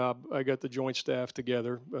into the job, I got the joint staff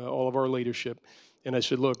together, all of our leadership, and I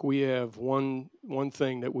said, look, we have one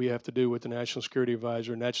thing that we have to do with the National Security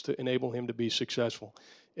Advisor, and that's to enable him to be successful.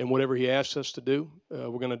 And whatever he asks us to do,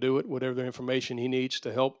 we're going to do it. Whatever the information he needs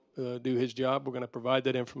to help do his job, we're going to provide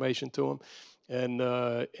that information to him.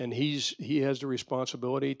 And he has the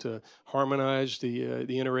responsibility to harmonize the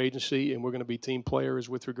interagency, and we're going to be team players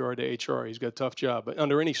with regard to HR. He's got a tough job, but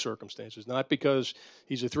under any circumstances, not because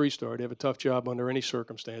he's a 3-star. They have a tough job under any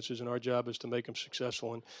circumstances, and our job is to make him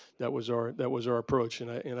successful. And that was our approach.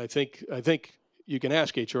 And I think you can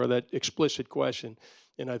ask HR that explicit question,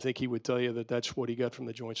 and I think he would tell you that that's what he got from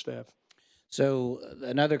the Joint Staff. So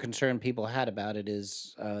another concern people had about it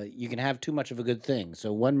is you can have too much of a good thing.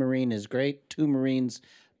 So 1 Marine is great, 2 Marines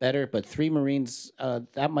better, but 3 Marines,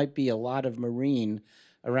 that might be a lot of Marine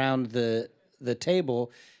around the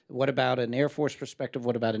table. What about an Air Force perspective?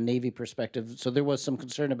 What about a Navy perspective? So there was some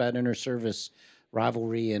concern about inter-service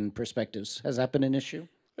rivalry and perspectives. Has that been an issue?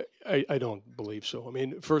 I don't believe so. I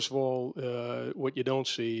mean, first of all, what you don't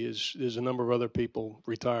see is there's a number of other people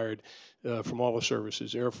retired from all the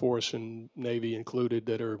services, Air Force and Navy included,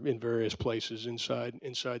 that are in various places inside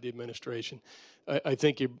the administration. I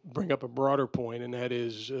think you bring up a broader point, and that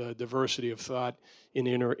is diversity of thought in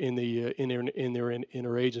the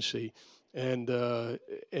interagency. And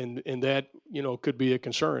that could be a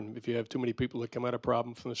concern if you have too many people that come at a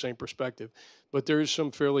problem from the same perspective. But there's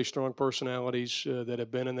some fairly strong personalities that have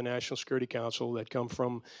been in the National Security Council that come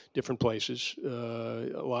from different places.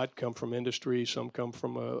 A lot come from industry, some come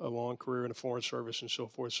from a long career in the Foreign Service and so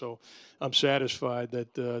forth. So I'm satisfied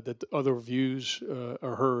that that other views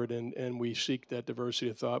are heard, and we seek that diversity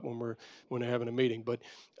of thought when we're having a meeting. But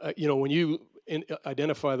when you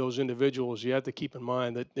identify those individuals, you have to keep in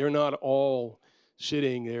mind that they're not all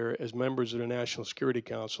sitting there as members of the National Security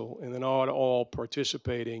Council, and they're not all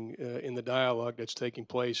participating in the dialogue that's taking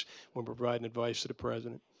place when providing advice to the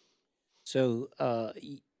president. So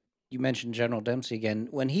you mentioned General Dempsey again.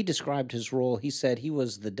 When he described his role, he said he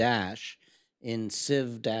was the dash in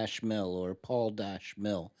Civ-Mill or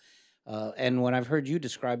Paul-Mill. And when I've heard you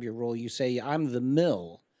describe your role, you say, I'm the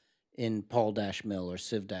mill in Paul-Mill or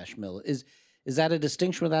Civ-Mill. Is that a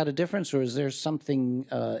distinction without a difference, or is there something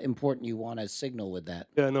important you want to signal with that?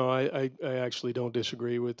 Yeah, no, I actually don't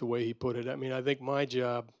disagree with the way he put it. I mean, I think my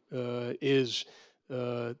job is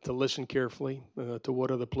to listen carefully to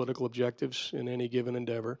what are the political objectives in any given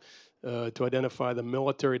endeavor, to identify the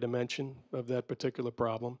military dimension of that particular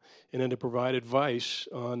problem, and then to provide advice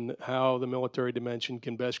on how the military dimension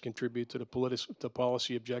can best contribute to the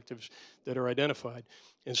policy objectives that are identified.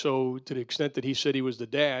 And so to the extent that he said he was the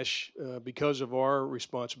dash, because of our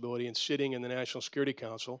responsibility in sitting in the National Security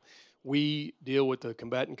Council, we deal with the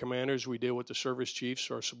combatant commanders, we deal with the service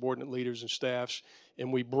chiefs, our subordinate leaders and staffs,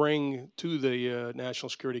 and we bring to the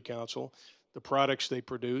National Security Council the products they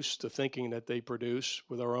produce, the thinking that they produce,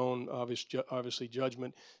 with our own obviously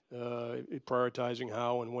judgment, prioritizing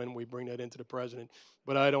how and when we bring that into the president.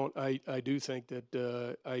 But I do think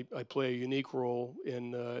that I play a unique role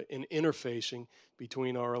in interfacing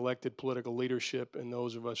between our elected political leadership and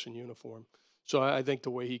those of us in uniform. So I think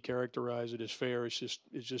the way he characterized it is fair. It's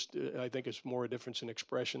just I think it's more a difference in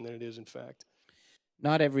expression than it is in fact.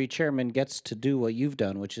 Not every chairman gets to do what you've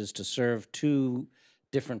done, which is to serve 2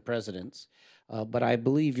 different presidents. But I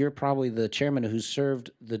believe you're probably the chairman who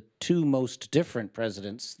served the 2 most different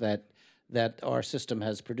presidents that our system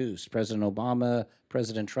has produced. President Obama,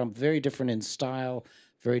 President Trump, very different in style,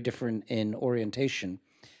 very different in orientation.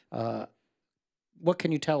 What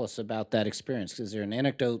can you tell us about that experience? Is there an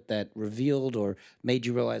anecdote that revealed or made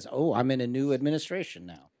you realize, oh, I'm in a new administration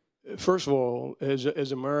now? First of all,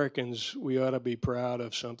 as Americans, we ought to be proud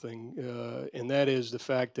of something, and that is the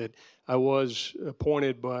fact that I was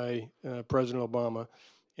appointed by President Obama,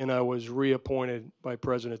 and I was reappointed by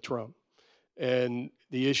President Trump. And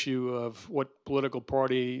the issue of what political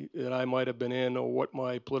party that I might have been in or what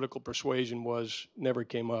my political persuasion was never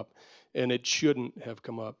came up, and it shouldn't have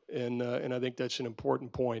come up. And I think that's an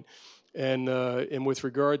important point. And with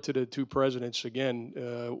regard to the two presidents, again,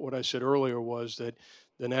 what I said earlier was that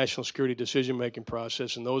the national security decision-making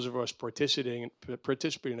process and those of us participating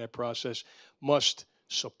in that process must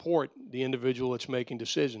support the individual that's making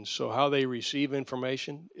decisions. So how they receive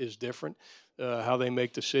information is different. How they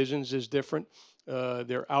make decisions is different.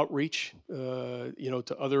 Their outreach,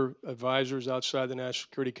 to other advisors outside the National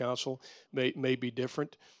Security Council may be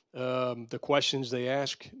different. The questions they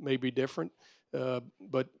ask may be different.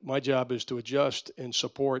 But my job is to adjust and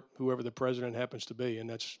support whoever the president happens to be, and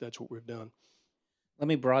that's what we've done. Let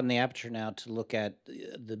me broaden the aperture now to look at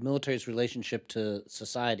the military's relationship to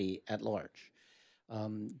society at large.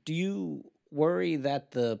 Do you worry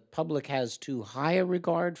that the public has too high a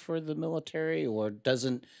regard for the military or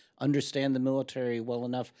doesn't understand the military well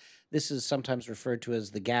enough? This is sometimes referred to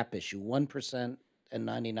as the gap issue, 1% and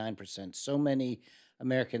 99%. So many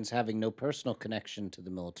Americans having no personal connection to the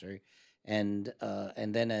military, and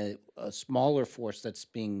then a smaller force that's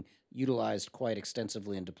being utilized quite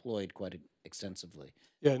extensively and deployed quite extensively.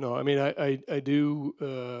 Yeah, no, I mean, I do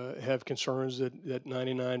have concerns that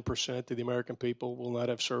 99% of the American people will not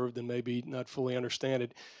have served and maybe not fully understand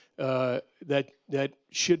it. That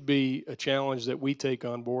should be a challenge that we take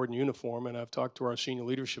on board in uniform, and I've talked to our senior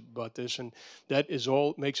leadership about this, and that is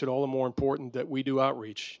all makes it all the more important that we do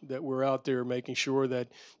outreach, that we're out there making sure that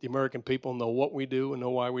the American people know what we do and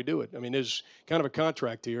know why we do it. I mean, there's kind of a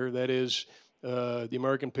contract here that is the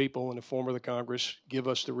American people in the form of the Congress give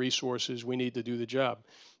us the resources we need to do the job.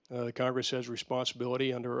 The Congress has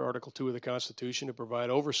responsibility under Article 2 of the Constitution to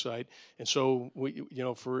provide oversight, and so we,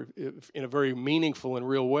 in a very meaningful and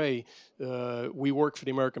real way, we work for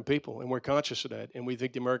the American people, and we're conscious of that. And we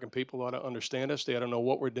think the American people ought to understand us. They ought to know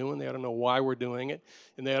what we're doing. They ought to know why we're doing it,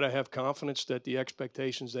 and they ought to have confidence that the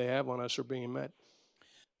expectations they have on us are being met.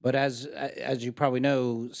 But as you probably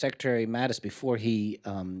know, Secretary Mattis, before he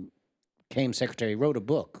came secretary, wrote a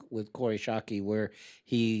book with Corey Shockey where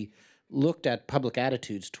he looked at public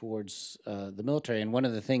attitudes towards the military. And one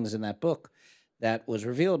of the things in that book that was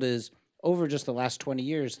revealed is over just the last 20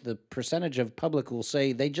 years, the percentage of public who will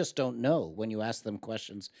say they just don't know when you ask them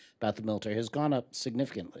questions about the military has gone up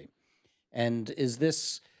significantly. And is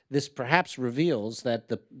this perhaps reveals that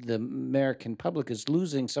the American public is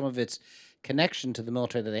losing some of its connection to the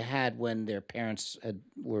military that they had when their parents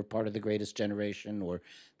were part of the greatest generation or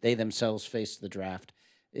they themselves faced the draft.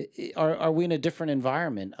 Are we in a different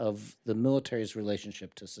environment of the military's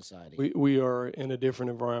relationship to society? We are in a different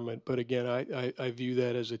environment, but again, I view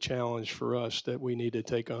that as a challenge for us that we need to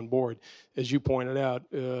take on board. As you pointed out,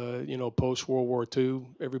 post World War II,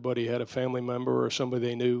 everybody had a family member or somebody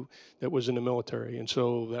they knew that was in the military, and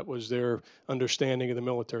so that was their understanding of the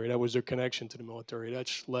military. That was their connection to the military.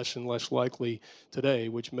 That's less and less likely today,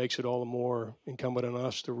 which makes it all the more incumbent on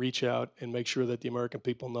us to reach out and make sure that the American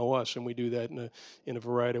people know us, and we do that in a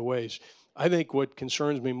variety of ways. I think what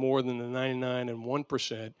concerns me more than the 99 and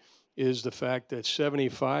 1% is the fact that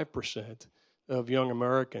 75% of young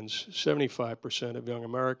Americans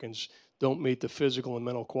don't meet the physical and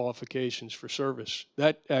mental qualifications for service.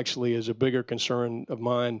 That actually is a bigger concern of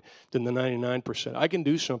mine than the 99%. I can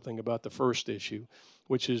do something about the first issue,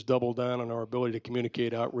 which is double down on our ability to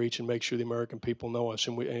communicate, outreach, and make sure the American people know us.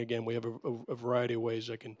 And again, we have a variety of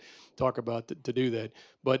ways I can talk about to do that.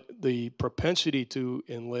 But the propensity to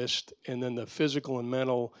enlist and then the physical and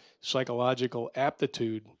mental, psychological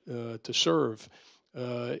aptitude to serve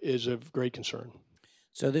is of great concern.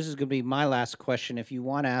 So this is going to be my last question. If you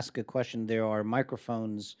want to ask a question, there are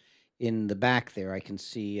microphones in the back there I can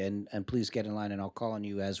see, and please get in line and I'll call on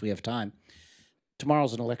you as we have time.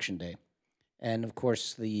 Tomorrow's an election day. And of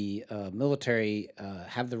course, the military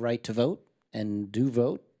have the right to vote and do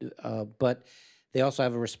vote, but they also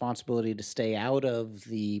have a responsibility to stay out of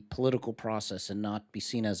the political process and not be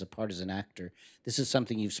seen as a partisan actor. This is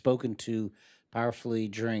something you've spoken to powerfully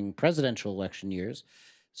during presidential election years.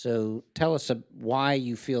 So tell us why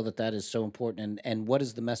you feel that is so important, and what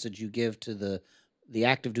is the message you give to the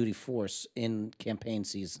active duty force in campaign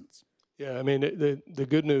seasons? Yeah, I mean, the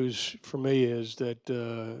good news for me is that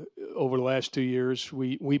over the last 2 years,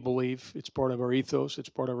 we believe it's part of our ethos, it's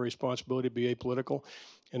part of our responsibility to be apolitical.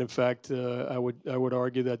 And in fact, I would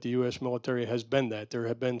argue that the U.S. military has been that. There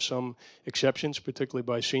have been some exceptions, particularly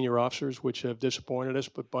by senior officers, which have disappointed us,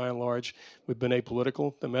 but by and large, we've been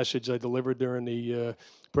apolitical. The message I delivered during the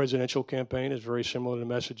presidential campaign is very similar to the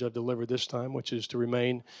message I've delivered this time, which is to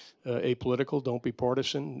remain apolitical, don't be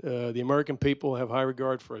partisan. The American people have high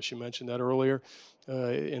regard for us. You mentioned that earlier.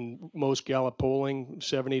 In most Gallup polling,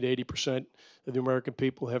 70 to 80% of the American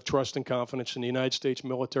people have trust and confidence in the United States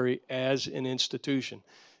military as an institution.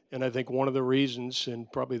 And I think one of the reasons,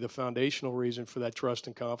 and probably the foundational reason for that trust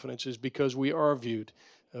and confidence, is because we are viewed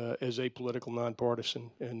as apolitical,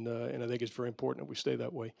 nonpartisan, and I think it's very important that we stay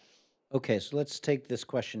that way. Okay, so let's take this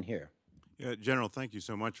question here. Yeah, General, thank you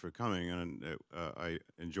so much for coming, and I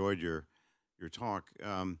enjoyed your talk.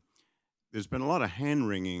 There's been a lot of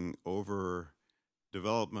hand-wringing over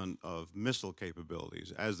development of missile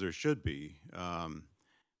capabilities, as there should be.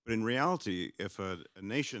 But in reality, if a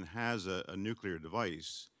nation has a nuclear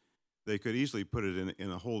device, they could easily put it in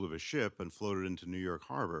the hold of a ship and float it into New York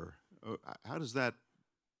Harbor. How does that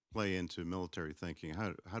play into military thinking?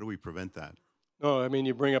 How do we prevent that? No, I mean,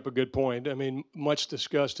 you bring up a good point. I mean, much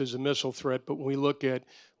discussed is a missile threat, but when we look at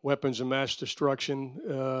weapons of mass destruction,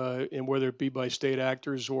 and whether it be by state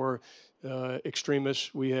actors or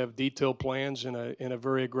extremists, we have detailed plans and a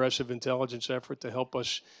very aggressive intelligence effort to help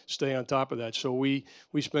us stay on top of that. So we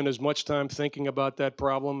spend as much time thinking about that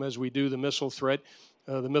problem as we do the missile threat.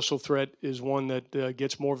 The missile threat is one that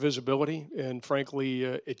gets more visibility, and frankly,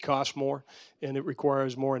 it costs more, and it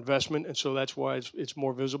requires more investment, and so that's why it's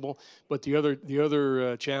more visible. But the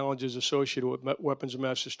other challenges associated with weapons of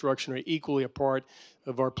mass destruction are equally a part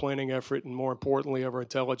of our planning effort, and more importantly, of our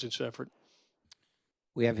intelligence effort.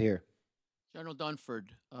 We have here. General Dunford,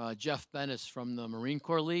 Jeff Bennis from the Marine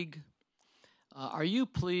Corps League. Are you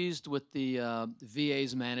pleased with the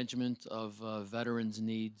VA's management of veterans'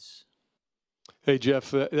 needs? Hey, Jeff,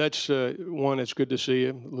 that's one, it's good to see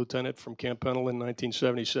you, Lieutenant from Camp Pendleton,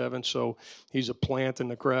 1977. So he's a plant in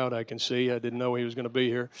the crowd, I can see. I didn't know he was going to be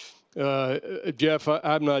here. Jeff,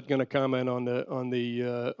 I'm not going to comment on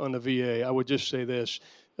the VA. I would just say this.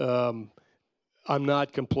 I'm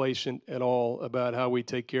not complacent at all about how we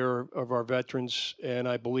take care of our veterans, and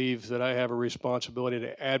I believe that I have a responsibility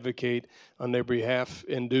to advocate on their behalf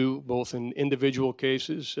and do both in individual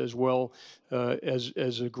cases as well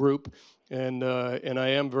as a group. And I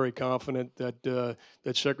am very confident that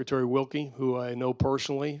Secretary Wilkie, who I know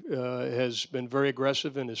personally, has been very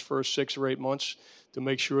aggressive in his first 6 or 8 months to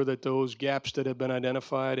make sure that those gaps that have been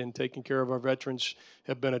identified in taking care of our veterans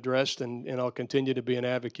have been addressed, and I'll continue to be an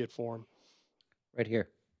advocate for him. Right here.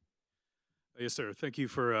 Yes, sir. Thank you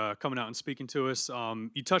for coming out and speaking to us.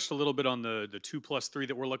 You touched a little bit on the 2+3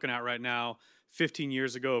 that we're looking at right now. 15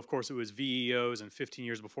 years ago, of course, it was VEOs, and 15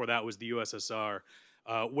 years before that was the USSR.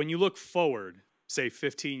 When you look forward, say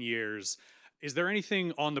 15 years, is there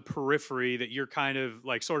anything on the periphery that you're kind of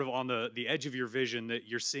like sort of on the edge of your vision that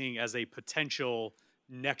you're seeing as a potential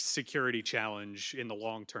next security challenge in the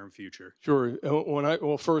long-term future? Sure.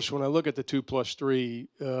 First, when I look at the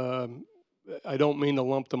 2+3, I don't mean to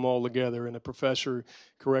lump them all together, and the professor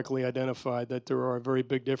correctly identified that there are very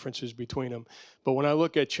big differences between them. But when I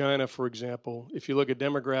look at China, for example, if you look at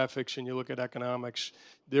demographics and you look at economics,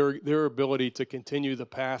 their ability to continue the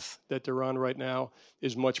path that they're on right now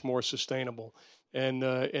is much more sustainable. And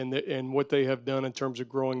what they have done in terms of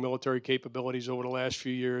growing military capabilities over the last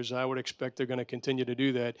few years, I would expect they're going to continue to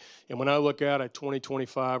do that. And when I look out at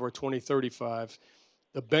 2025 or 2035,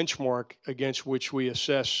 the benchmark against which we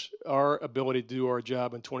assess our ability to do our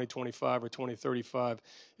job in 2025 or 2035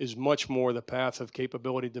 is much more the path of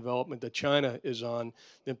capability development that China is on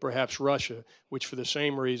than perhaps Russia, which for the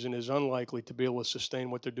same reason is unlikely to be able to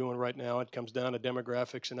sustain what they're doing right now. It comes down to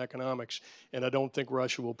demographics and economics, and I don't think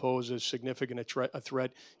Russia will pose as significant a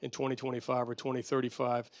threat in 2025 or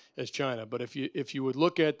 2035 as China. But if you would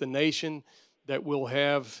look at the nation that will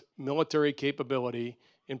have military capability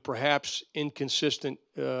and perhaps inconsistent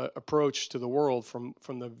approach to the world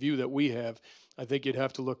from the view that we have, I think you'd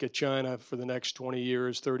have to look at China for the next 20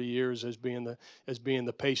 years, 30 years as being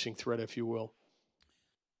the pacing threat, if you will.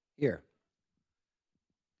 Here.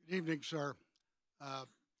 Good evening, sir.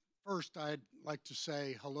 First, I'd like to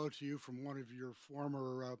say hello to you from one of your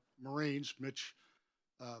former Marines,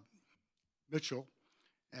 Mitchell,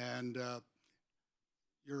 and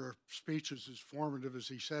your speech is as formative as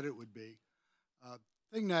he said it would be.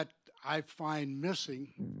 Thing that I find missing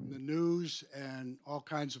from the news and all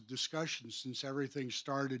kinds of discussions since everything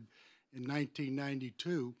started in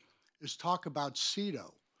 1992 is talk about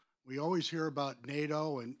CETO. We always hear about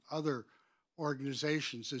NATO and other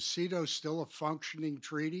organizations. Is CETO still a functioning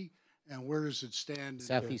treaty, and where does it stand?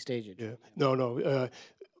 Southeast Asia. Yeah. No.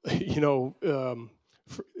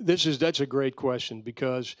 That's a great question,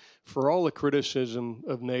 because for all the criticism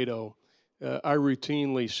of NATO, I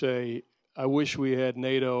routinely say, I wish we had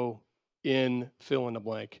NATO in fill in the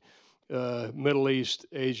blank. Middle East,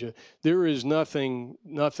 Asia. There is nothing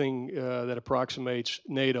that approximates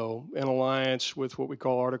NATO, an alliance with what we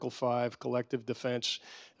call Article 5, collective defense.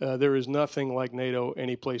 There is nothing like NATO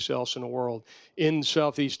anyplace else in the world. In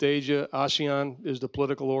Southeast Asia, ASEAN is the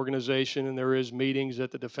political organization, and there is meetings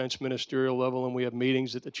at the defense ministerial level, and we have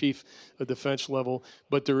meetings at the chief of defense level.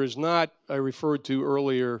 But there is not, I referred to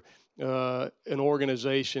earlier, an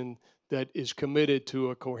organization that is committed to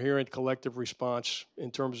a coherent collective response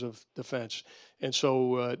in terms of defense. And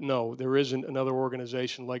so, no, there isn't another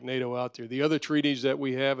organization like NATO out there. The other treaties that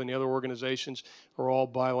we have and the other organizations are all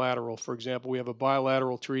bilateral. For example, we have a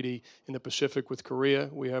bilateral treaty in the Pacific with Korea.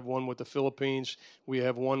 We have one with the Philippines. We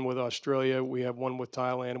have one with Australia. We have one with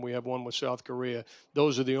Thailand. And we have one with South Korea.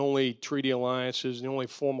 Those are the only treaty alliances, the only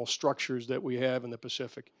formal structures that we have in the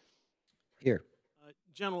Pacific. Here.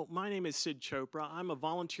 General, my name is Sid Chopra. I'm a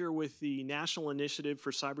volunteer with the National Initiative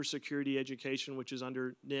for Cybersecurity Education, which is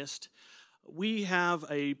under NIST. We have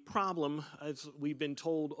a problem, as we've been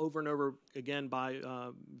told over and over again by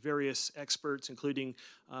various experts, including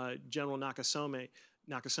General Nakasone,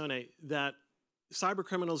 that cyber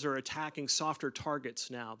criminals are attacking softer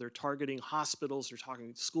targets now. They're targeting hospitals, they're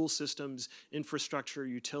targeting school systems, infrastructure,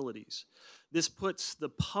 utilities. This puts the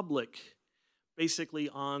public basically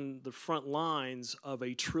on the front lines of a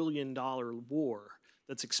 $1 trillion war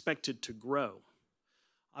that's expected to grow.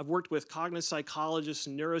 I've worked with cognitive psychologists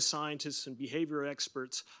and neuroscientists and behavior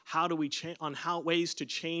experts ways to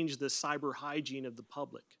change the cyber hygiene of the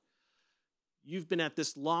public. You've been at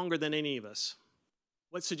this longer than any of us.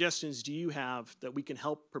 What suggestions do you have that we can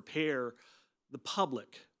help prepare the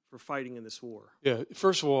public for fighting in this war? Yeah,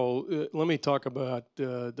 first of all, let me talk about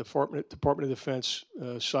Department of Defense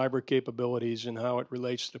cyber capabilities and how it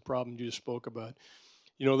relates to the problem you just spoke about.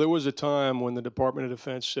 You know, there was a time when the Department of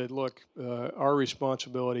Defense said, look, our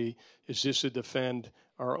responsibility is just to defend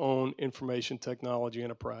our own information technology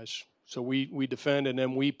enterprise. So we defend, and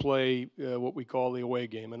then we play what we call the away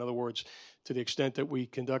game. In other words, to the extent that we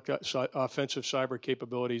conduct offensive cyber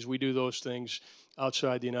capabilities, we do those things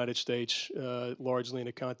outside the United States, largely in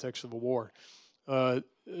the context of a war.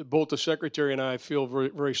 Both the Secretary and I feel very,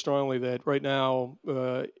 very strongly that right now,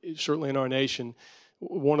 certainly in our nation,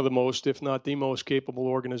 one of the most, if not the most capable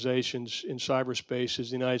organizations in cyberspace is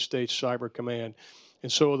the United States Cyber Command.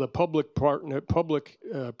 And so the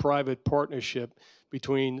public-private partnership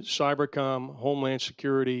between Cybercom, Homeland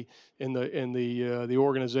Security, and the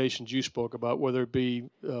organizations you spoke about, whether it be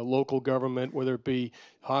local government, whether it be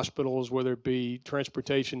hospitals, whether it be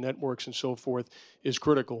transportation networks, and so forth, is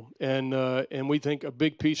critical. And we think a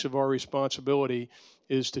big piece of our responsibility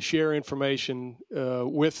is to share information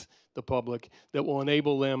with the public that will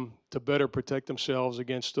enable them to better protect themselves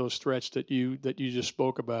against those threats that you just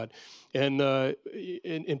spoke about. And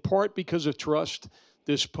in part because of trust,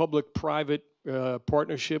 this public-private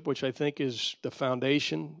partnership, which I think is the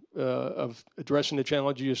foundation of addressing the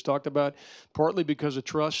challenge you just talked about, partly because of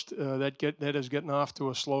trust that is getting off to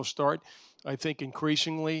a slow start. I think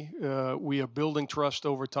increasingly we are building trust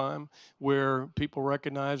over time, where people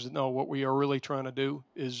recognize that no, what we are really trying to do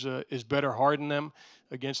is better harden them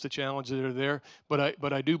against the challenges that are there.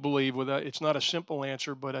 But I do believe, it's not a simple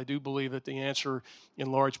answer, but I do believe that the answer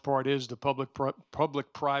in large part is the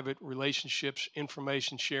public-private relationships,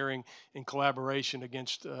 information sharing, and collaboration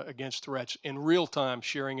against threats, in real time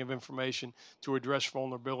sharing of information to address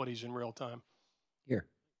vulnerabilities in real time. Here.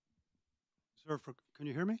 Sir, can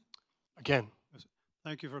you hear me? Again.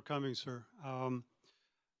 Thank you for coming, sir.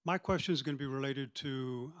 My question is going to be related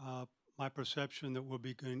to my perception that we'll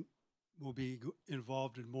be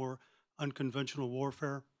involved in more unconventional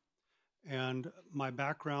warfare. And my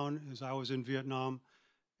background is I was in Vietnam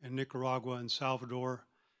and Nicaragua and Salvador,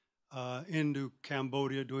 into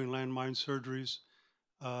Cambodia doing landmine surgeries,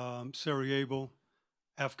 Sarajevo,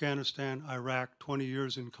 Afghanistan, Iraq, 20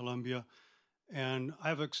 years in Colombia. And I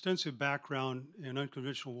have extensive background in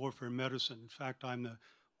unconventional warfare medicine. In fact, I'm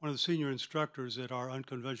one of the senior instructors at our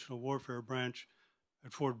unconventional warfare branch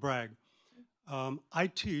at Fort Bragg. I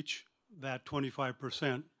teach that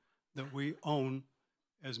 25% that we own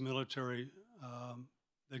as military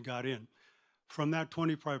that got in. From that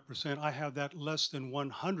 25%, I have that less than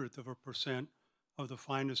 1/100% of the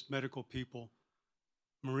finest medical people,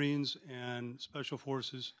 Marines and Special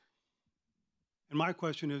Forces. And my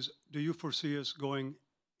question is, do you foresee us going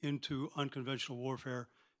into unconventional warfare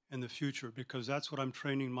in the future? Because that's what I'm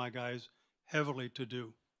training my guys heavily to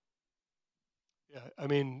do. Yeah, I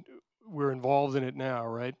mean, we're involved in it now,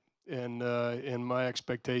 right? and my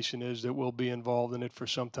expectation is that we'll be involved in it for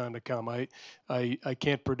some time to come. I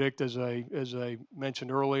can't predict, as I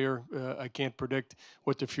mentioned earlier, I can't predict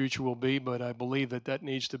what the future will be, but I believe that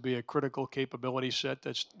needs to be a critical capability set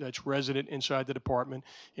that's resident inside the department,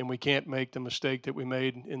 and we can't make the mistake that we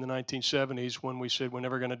made in the 1970s when we said we're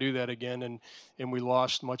never going to do that again, and we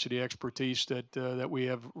lost much of the expertise that we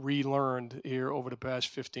have relearned here over the past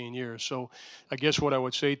 15 years. So I guess what I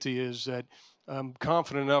would say to you is that I'm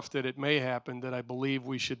confident enough that it may happen that I believe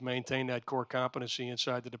we should maintain that core competency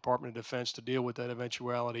inside the Department of Defense to deal with that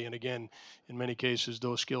eventuality. And again, in many cases,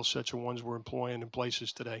 those skill sets are ones we're employing in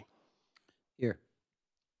places today. Here.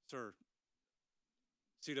 Sir,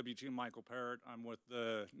 CW2 Michael Parrott. I'm with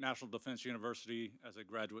the National Defense University as a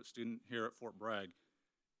graduate student here at Fort Bragg.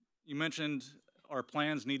 You mentioned our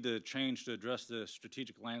plans need to change to address the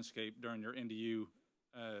strategic landscape during your NDU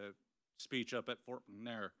speech up at Fort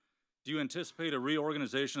McNair. Do you anticipate a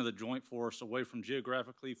reorganization of the Joint Force away from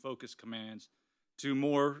geographically focused commands to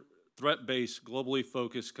more threat-based, globally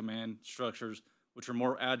focused command structures, which are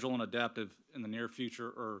more agile and adaptive in the near future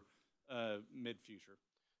or mid-future?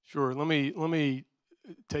 Sure. Let me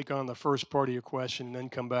take on the first part of your question and then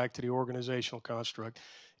come back to the organizational construct.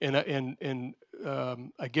 And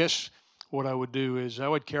I guess what I would do is I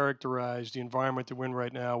would characterize the environment that we're in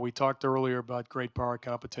right now. We talked earlier about great power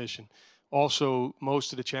competition. Also,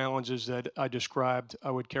 most of the challenges that I described,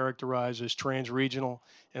 I would characterize as trans-regional,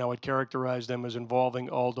 and I would characterize them as involving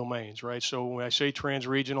all domains, right? So when I say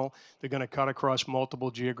trans-regional, they're going to cut across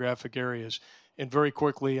multiple geographic areas. And very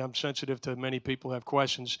quickly, I'm sensitive to many people have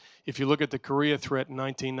questions. If you look at the Korea threat in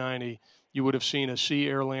 1990, you would have seen a sea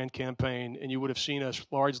air land campaign, and you would have seen us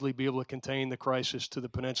largely be able to contain the crisis to the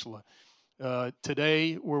peninsula.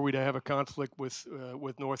 Today, were we to have a conflict with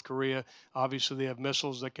North Korea, obviously they have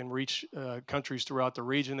missiles that can reach countries throughout the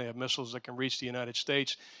region. They have missiles that can reach the United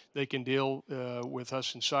States. They can deal with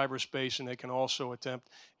us in cyberspace, and they can also attempt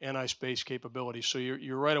anti-space capabilities. So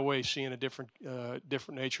you're right away seeing a different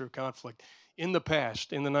nature of conflict. In the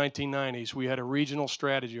past, in the 1990s, we had a regional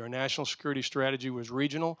strategy. Our national security strategy was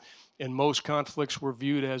regional, and most conflicts were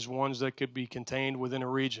viewed as ones that could be contained within a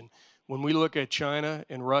region. When we look at China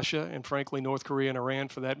and Russia, and frankly North Korea and Iran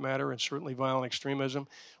for that matter, and certainly violent extremism,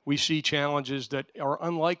 we see challenges that are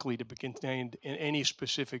unlikely to be contained in any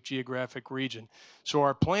specific geographic region. So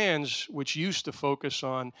our plans, which used to focus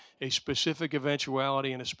on a specific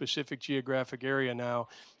eventuality in a specific geographic area now,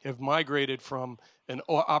 have migrated from an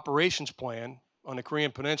operations plan on the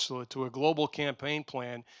Korean Peninsula to a global campaign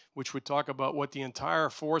plan, which would talk about what the entire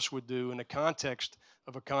force would do in the context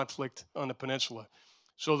of a conflict on the peninsula.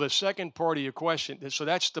 So the second part of your question, so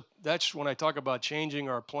that's when I talk about changing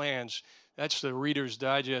our plans, that's the Reader's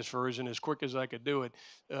Digest version as quick as I could do it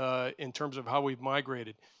in terms of how we've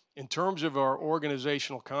migrated. In terms of our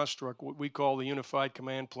organizational construct, what we call the Unified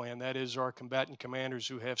Command Plan, that is our combatant commanders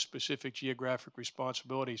who have specific geographic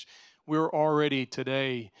responsibilities, we're already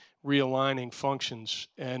today realigning functions.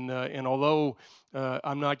 And although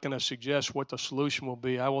I'm not going to suggest what the solution will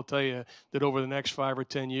be, I will tell you that over the next 5 or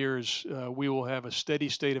 10 years, we will have a steady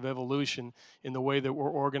state of evolution in the way that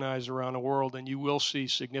we're organized around the world, and you will see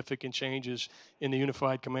significant changes in the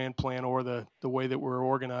Unified Command Plan or the way that we're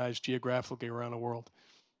organized geographically around the world.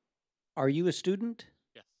 Are you a student?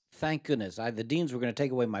 Yes. Thank goodness. The deans were going to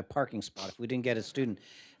take away my parking spot if we didn't get a student.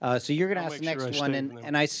 So you're going to ask the next one.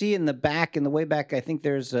 And I see in the way back, I think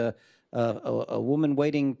there's a woman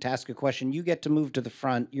waiting to ask a question. You get to move to the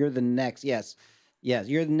front. You're the next. Yes,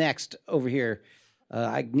 you're the next over here.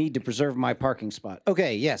 I need to preserve my parking spot.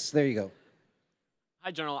 Okay, yes, there you go.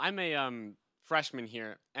 Hi, General. I'm a freshman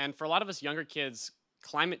here. And for a lot of us younger kids,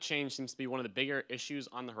 climate change seems to be one of the bigger issues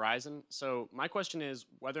on the horizon. So my question is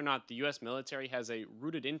whether or not the U.S. military has a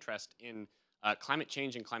rooted interest in climate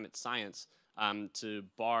change and climate science to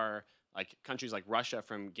bar countries like Russia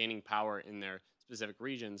from gaining power in their specific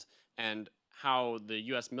regions, and how the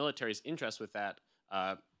U.S. military's interest with that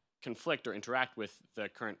conflict or interact with the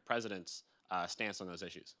current president's stance on those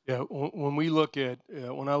issues. Yeah, when we look at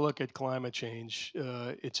when I look at climate change,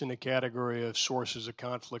 it's in the category of sources of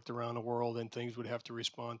conflict around the world and things we'd have to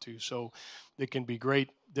respond to. So there can be great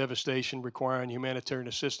devastation requiring humanitarian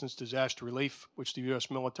assistance, disaster relief, which the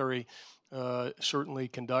U.S. military certainly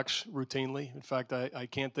conducts routinely. In fact, I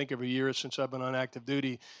can't think of a year since I've been on active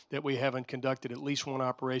duty that we haven't conducted at least one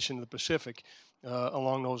operation in the Pacific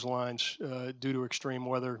along those lines due to extreme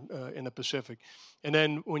weather in the Pacific. And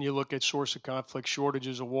then when you look at source of conflict,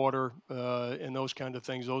 shortages of water and those kind of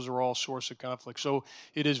things, those are all source of conflict. So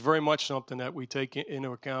it is very much something that we take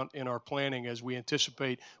into account in our planning as we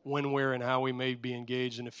anticipate when, where, and how we may be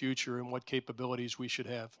engaged in the future and what capabilities we should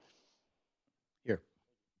have. Here.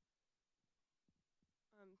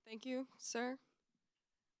 Thank you, sir.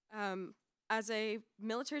 As a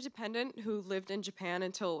military dependent who lived in Japan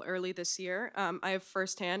until early this year, I have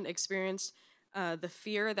firsthand experienced the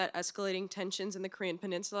fear that escalating tensions in the Korean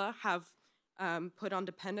Peninsula have put on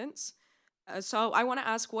dependents. So I want to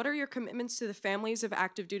ask, what are your commitments to the families of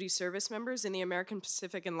active duty service members in the American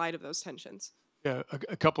Pacific in light of those tensions? Yeah,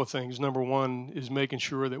 a couple of things. Number one is making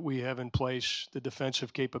sure that we have in place the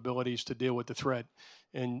defensive capabilities to deal with the threat.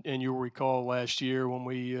 And you'll recall last year when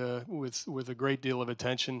we, with a great deal of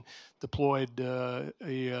attention, deployed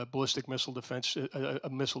a ballistic missile defense, a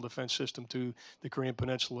missile defense system to the Korean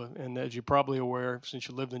Peninsula. And as you're probably aware, since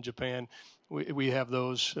you lived in Japan, we have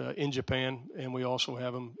those in Japan, and we also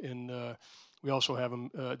have them in.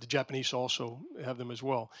 The Japanese also have them as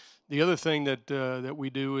well. The other thing that we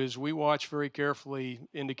do is we watch very carefully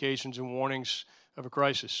indications and warnings of a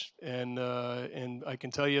crisis, and I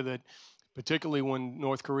can tell you that particularly when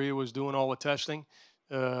North Korea was doing all the testing,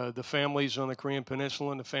 the families on the Korean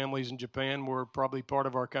Peninsula and the families in Japan were probably part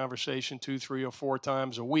of our conversation 2, 3, or 4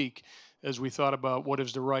 times a week as we thought about what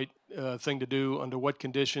is the right thing to do, under what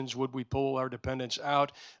conditions would we pull our dependents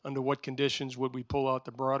out, under what conditions would we pull out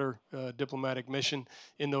the broader diplomatic mission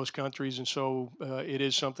in those countries. And so it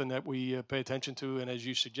is something that we pay attention to and, as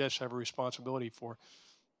you suggest, have a responsibility for.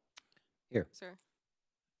 Here. Sir.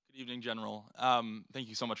 Good evening, General. Thank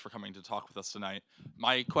you so much for coming to talk with us tonight.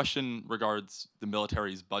 My question regards the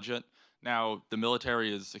military's budget. Now, the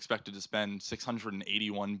military is expected to spend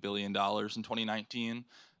 $681 billion in 2019,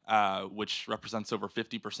 which represents over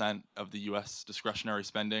 50% of the U.S. discretionary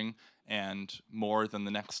spending and more than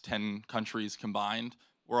the next 10 countries combined.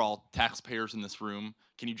 We're all taxpayers in this room.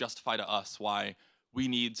 Can you justify to us why we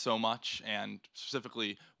need so much, and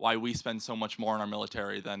specifically why we spend so much more on our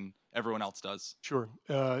military than everyone else does? Sure.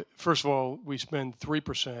 First of all, we spend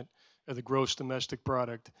 3% of the gross domestic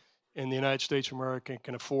product, and the United States of America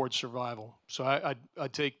can afford survival. So I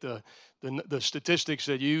take the statistics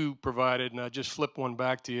that you provided, and I just flip one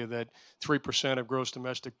back to you, that 3% of gross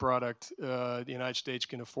domestic product, the United States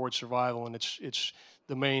can afford survival, and it's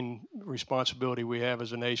the main responsibility we have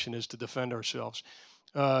as a nation is to defend ourselves.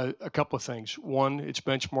 A couple of things. One, it's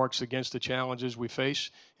benchmarks against the challenges we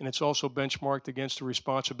face, and it's also benchmarked against the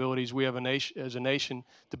responsibilities we have as a nation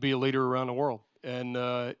to be a leader around the world.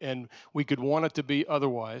 And we could want it to be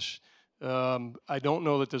otherwise. I don't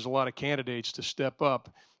know that there's a lot of candidates to step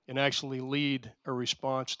up and actually lead a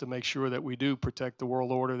response to make sure that we do protect the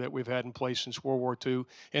world order that we've had in place since World War II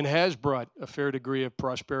and has brought a fair degree of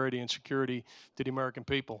prosperity and security to the American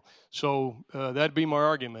people. So that'd be my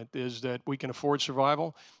argument, is that we can afford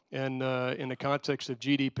survival. And in the context of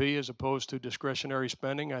GDP as opposed to discretionary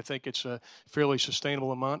spending, I think it's a fairly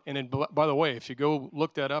sustainable amount. And then, by the way, if you go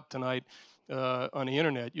look that up tonight on the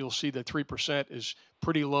internet, you'll see that 3% is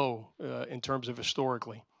pretty low in terms of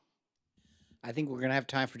historically. I think we're going to have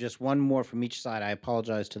time for just one more from each side. I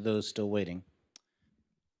apologize to those still waiting.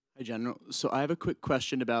 Hi, General. So I have a quick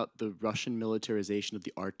question about the Russian militarization of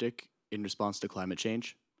the Arctic in response to climate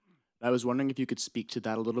change. I was wondering if you could speak to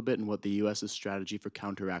that a little bit and what the U.S.'s strategy for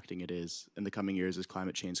counteracting it is in the coming years as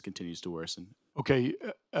climate change continues to worsen. Okay,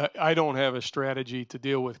 I don't have a strategy to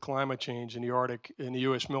deal with climate change in the Arctic in the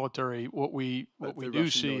U.S. military. What we do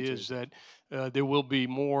see is that there will be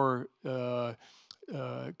more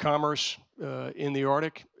commerce in the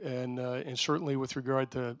Arctic, and certainly with regard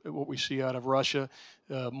to what we see out of Russia,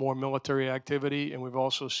 more military activity, and we've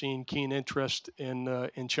also seen keen interest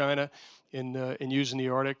in China in using the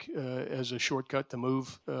Arctic as a shortcut to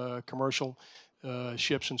move commercial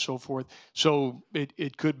ships and so forth. So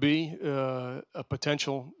it could be a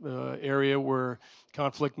potential area where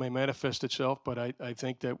conflict may manifest itself, but I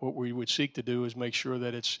think that what we would seek to do is make sure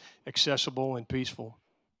that it's accessible and peaceful.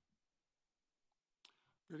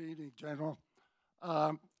 Good evening, General.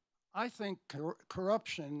 I think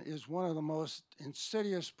corruption is one of the most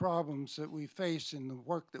insidious problems that we face in the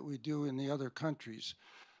work that we do in the other countries.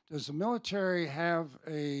 Does the military have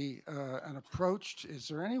an approach? Is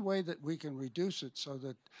there any way that we can reduce it so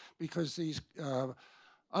that, because these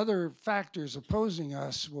other factors opposing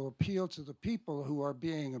us will appeal to the people who are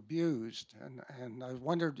being abused? And I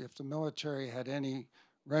wondered if the military had any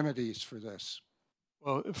remedies for this.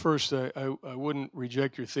 Well, first, I wouldn't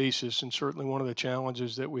reject your thesis, and certainly one of the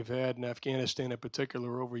challenges that we've had in Afghanistan in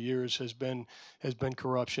particular over years has been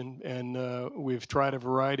corruption, and we've tried a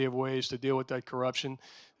variety of ways to deal with that corruption.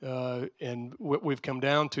 And what we've come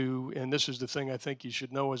down to, and this is the thing I think you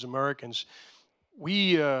should know as Americans,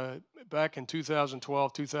 we back in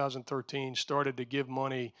 2012, 2013 started to give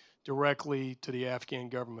money directly to the Afghan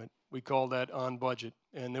government. We call that on budget.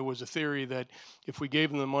 And there was a theory that if we gave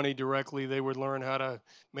them the money directly, they would learn how to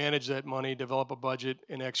manage that money, develop a budget,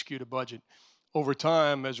 and execute a budget. Over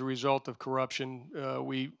time, as a result of corruption,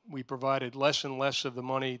 we provided less and less of the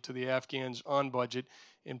money to the Afghans on budget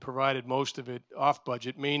and provided most of it off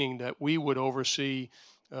budget, meaning that we would oversee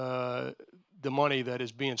the money that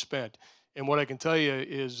is being spent. And what I can tell you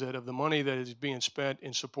is that of the money that is being spent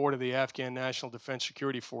in support of the Afghan National Defense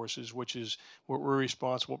Security Forces, which is what we're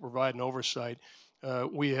responsible for providing oversight,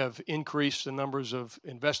 we have increased the numbers of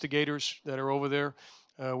investigators that are over there.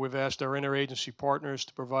 We've asked our interagency partners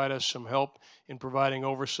to provide us some help in providing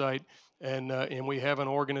oversight. And we have an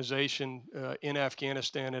organization in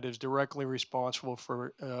Afghanistan that is directly responsible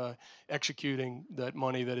for executing that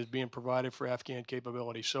money that is being provided for Afghan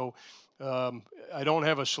capability. So I don't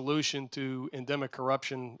have a solution to endemic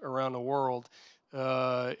corruption around the world,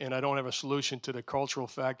 and I don't have a solution to the cultural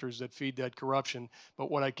factors that feed that corruption.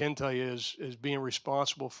 But what I can tell you is being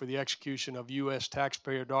responsible for the execution of U.S.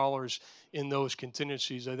 taxpayer dollars in those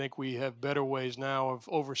contingencies. I think we have better ways now of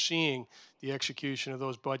overseeing the execution of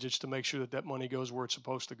those budgets to make sure that that money goes where it's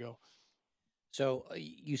supposed to go. So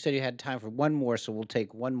you said you had time for one more, so we'll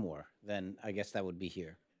take one more. Then I guess that would be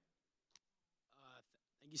here.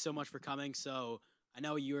 Thank you so much for coming. So I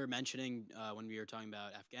know you were mentioning when we were talking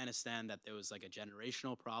about Afghanistan that there was like a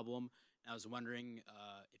generational problem. And I was wondering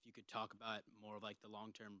if you could talk about more of like the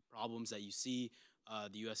long-term problems that you see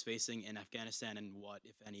the U.S. facing in Afghanistan and what,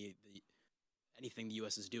 if anything the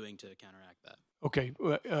U.S. is doing to counteract that. Okay.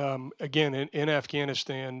 Again, in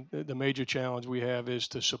Afghanistan, the major challenge we have is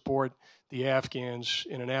to support the Afghans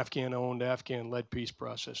in an Afghan-owned, Afghan-led peace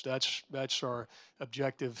process. That's our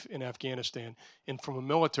objective in Afghanistan. And from a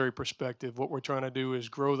military perspective, what we're trying to do is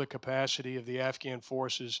grow the capacity of the Afghan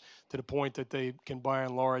forces to the point that they can, by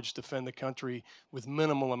and large, defend the country with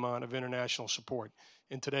minimal amount of international support.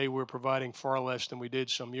 And today we're providing far less than we did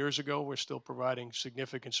some years ago. We're still providing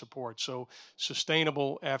significant support. So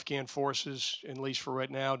sustainable Afghan forces, at least for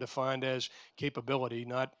right now, defined as capability,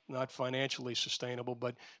 not financially sustainable,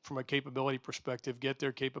 but from a capability perspective, get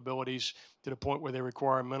their capabilities to the point where they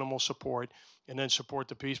require minimal support and then support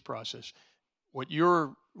the peace process. What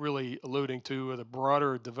you're really alluding to are the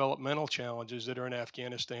broader developmental challenges that are in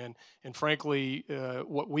Afghanistan. And frankly,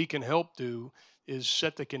 what we can help do is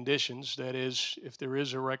set the conditions. That is, if there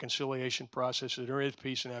is a reconciliation process, if there is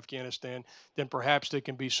peace in Afghanistan, then perhaps there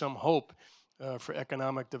can be some hope for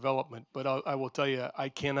economic development. But I will tell you, I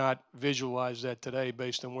cannot visualize that today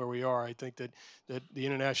based on where we are. I think that the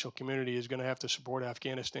international community is going to have to support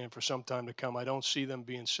Afghanistan for some time to come. I don't see them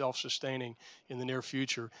being self-sustaining in the near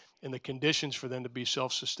future. And the conditions for them to be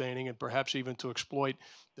self-sustaining and perhaps even to exploit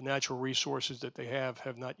the natural resources that they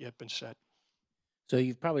have not yet been set. So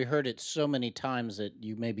you've probably heard it so many times that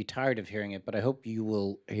you may be tired of hearing it, but I hope you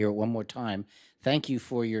will hear it one more time. Thank you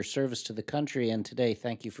for your service to the country, and today,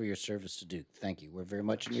 thank you for your service to Duke. Thank you. We're very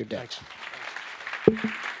much in your debt.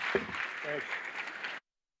 Thanks. Thanks.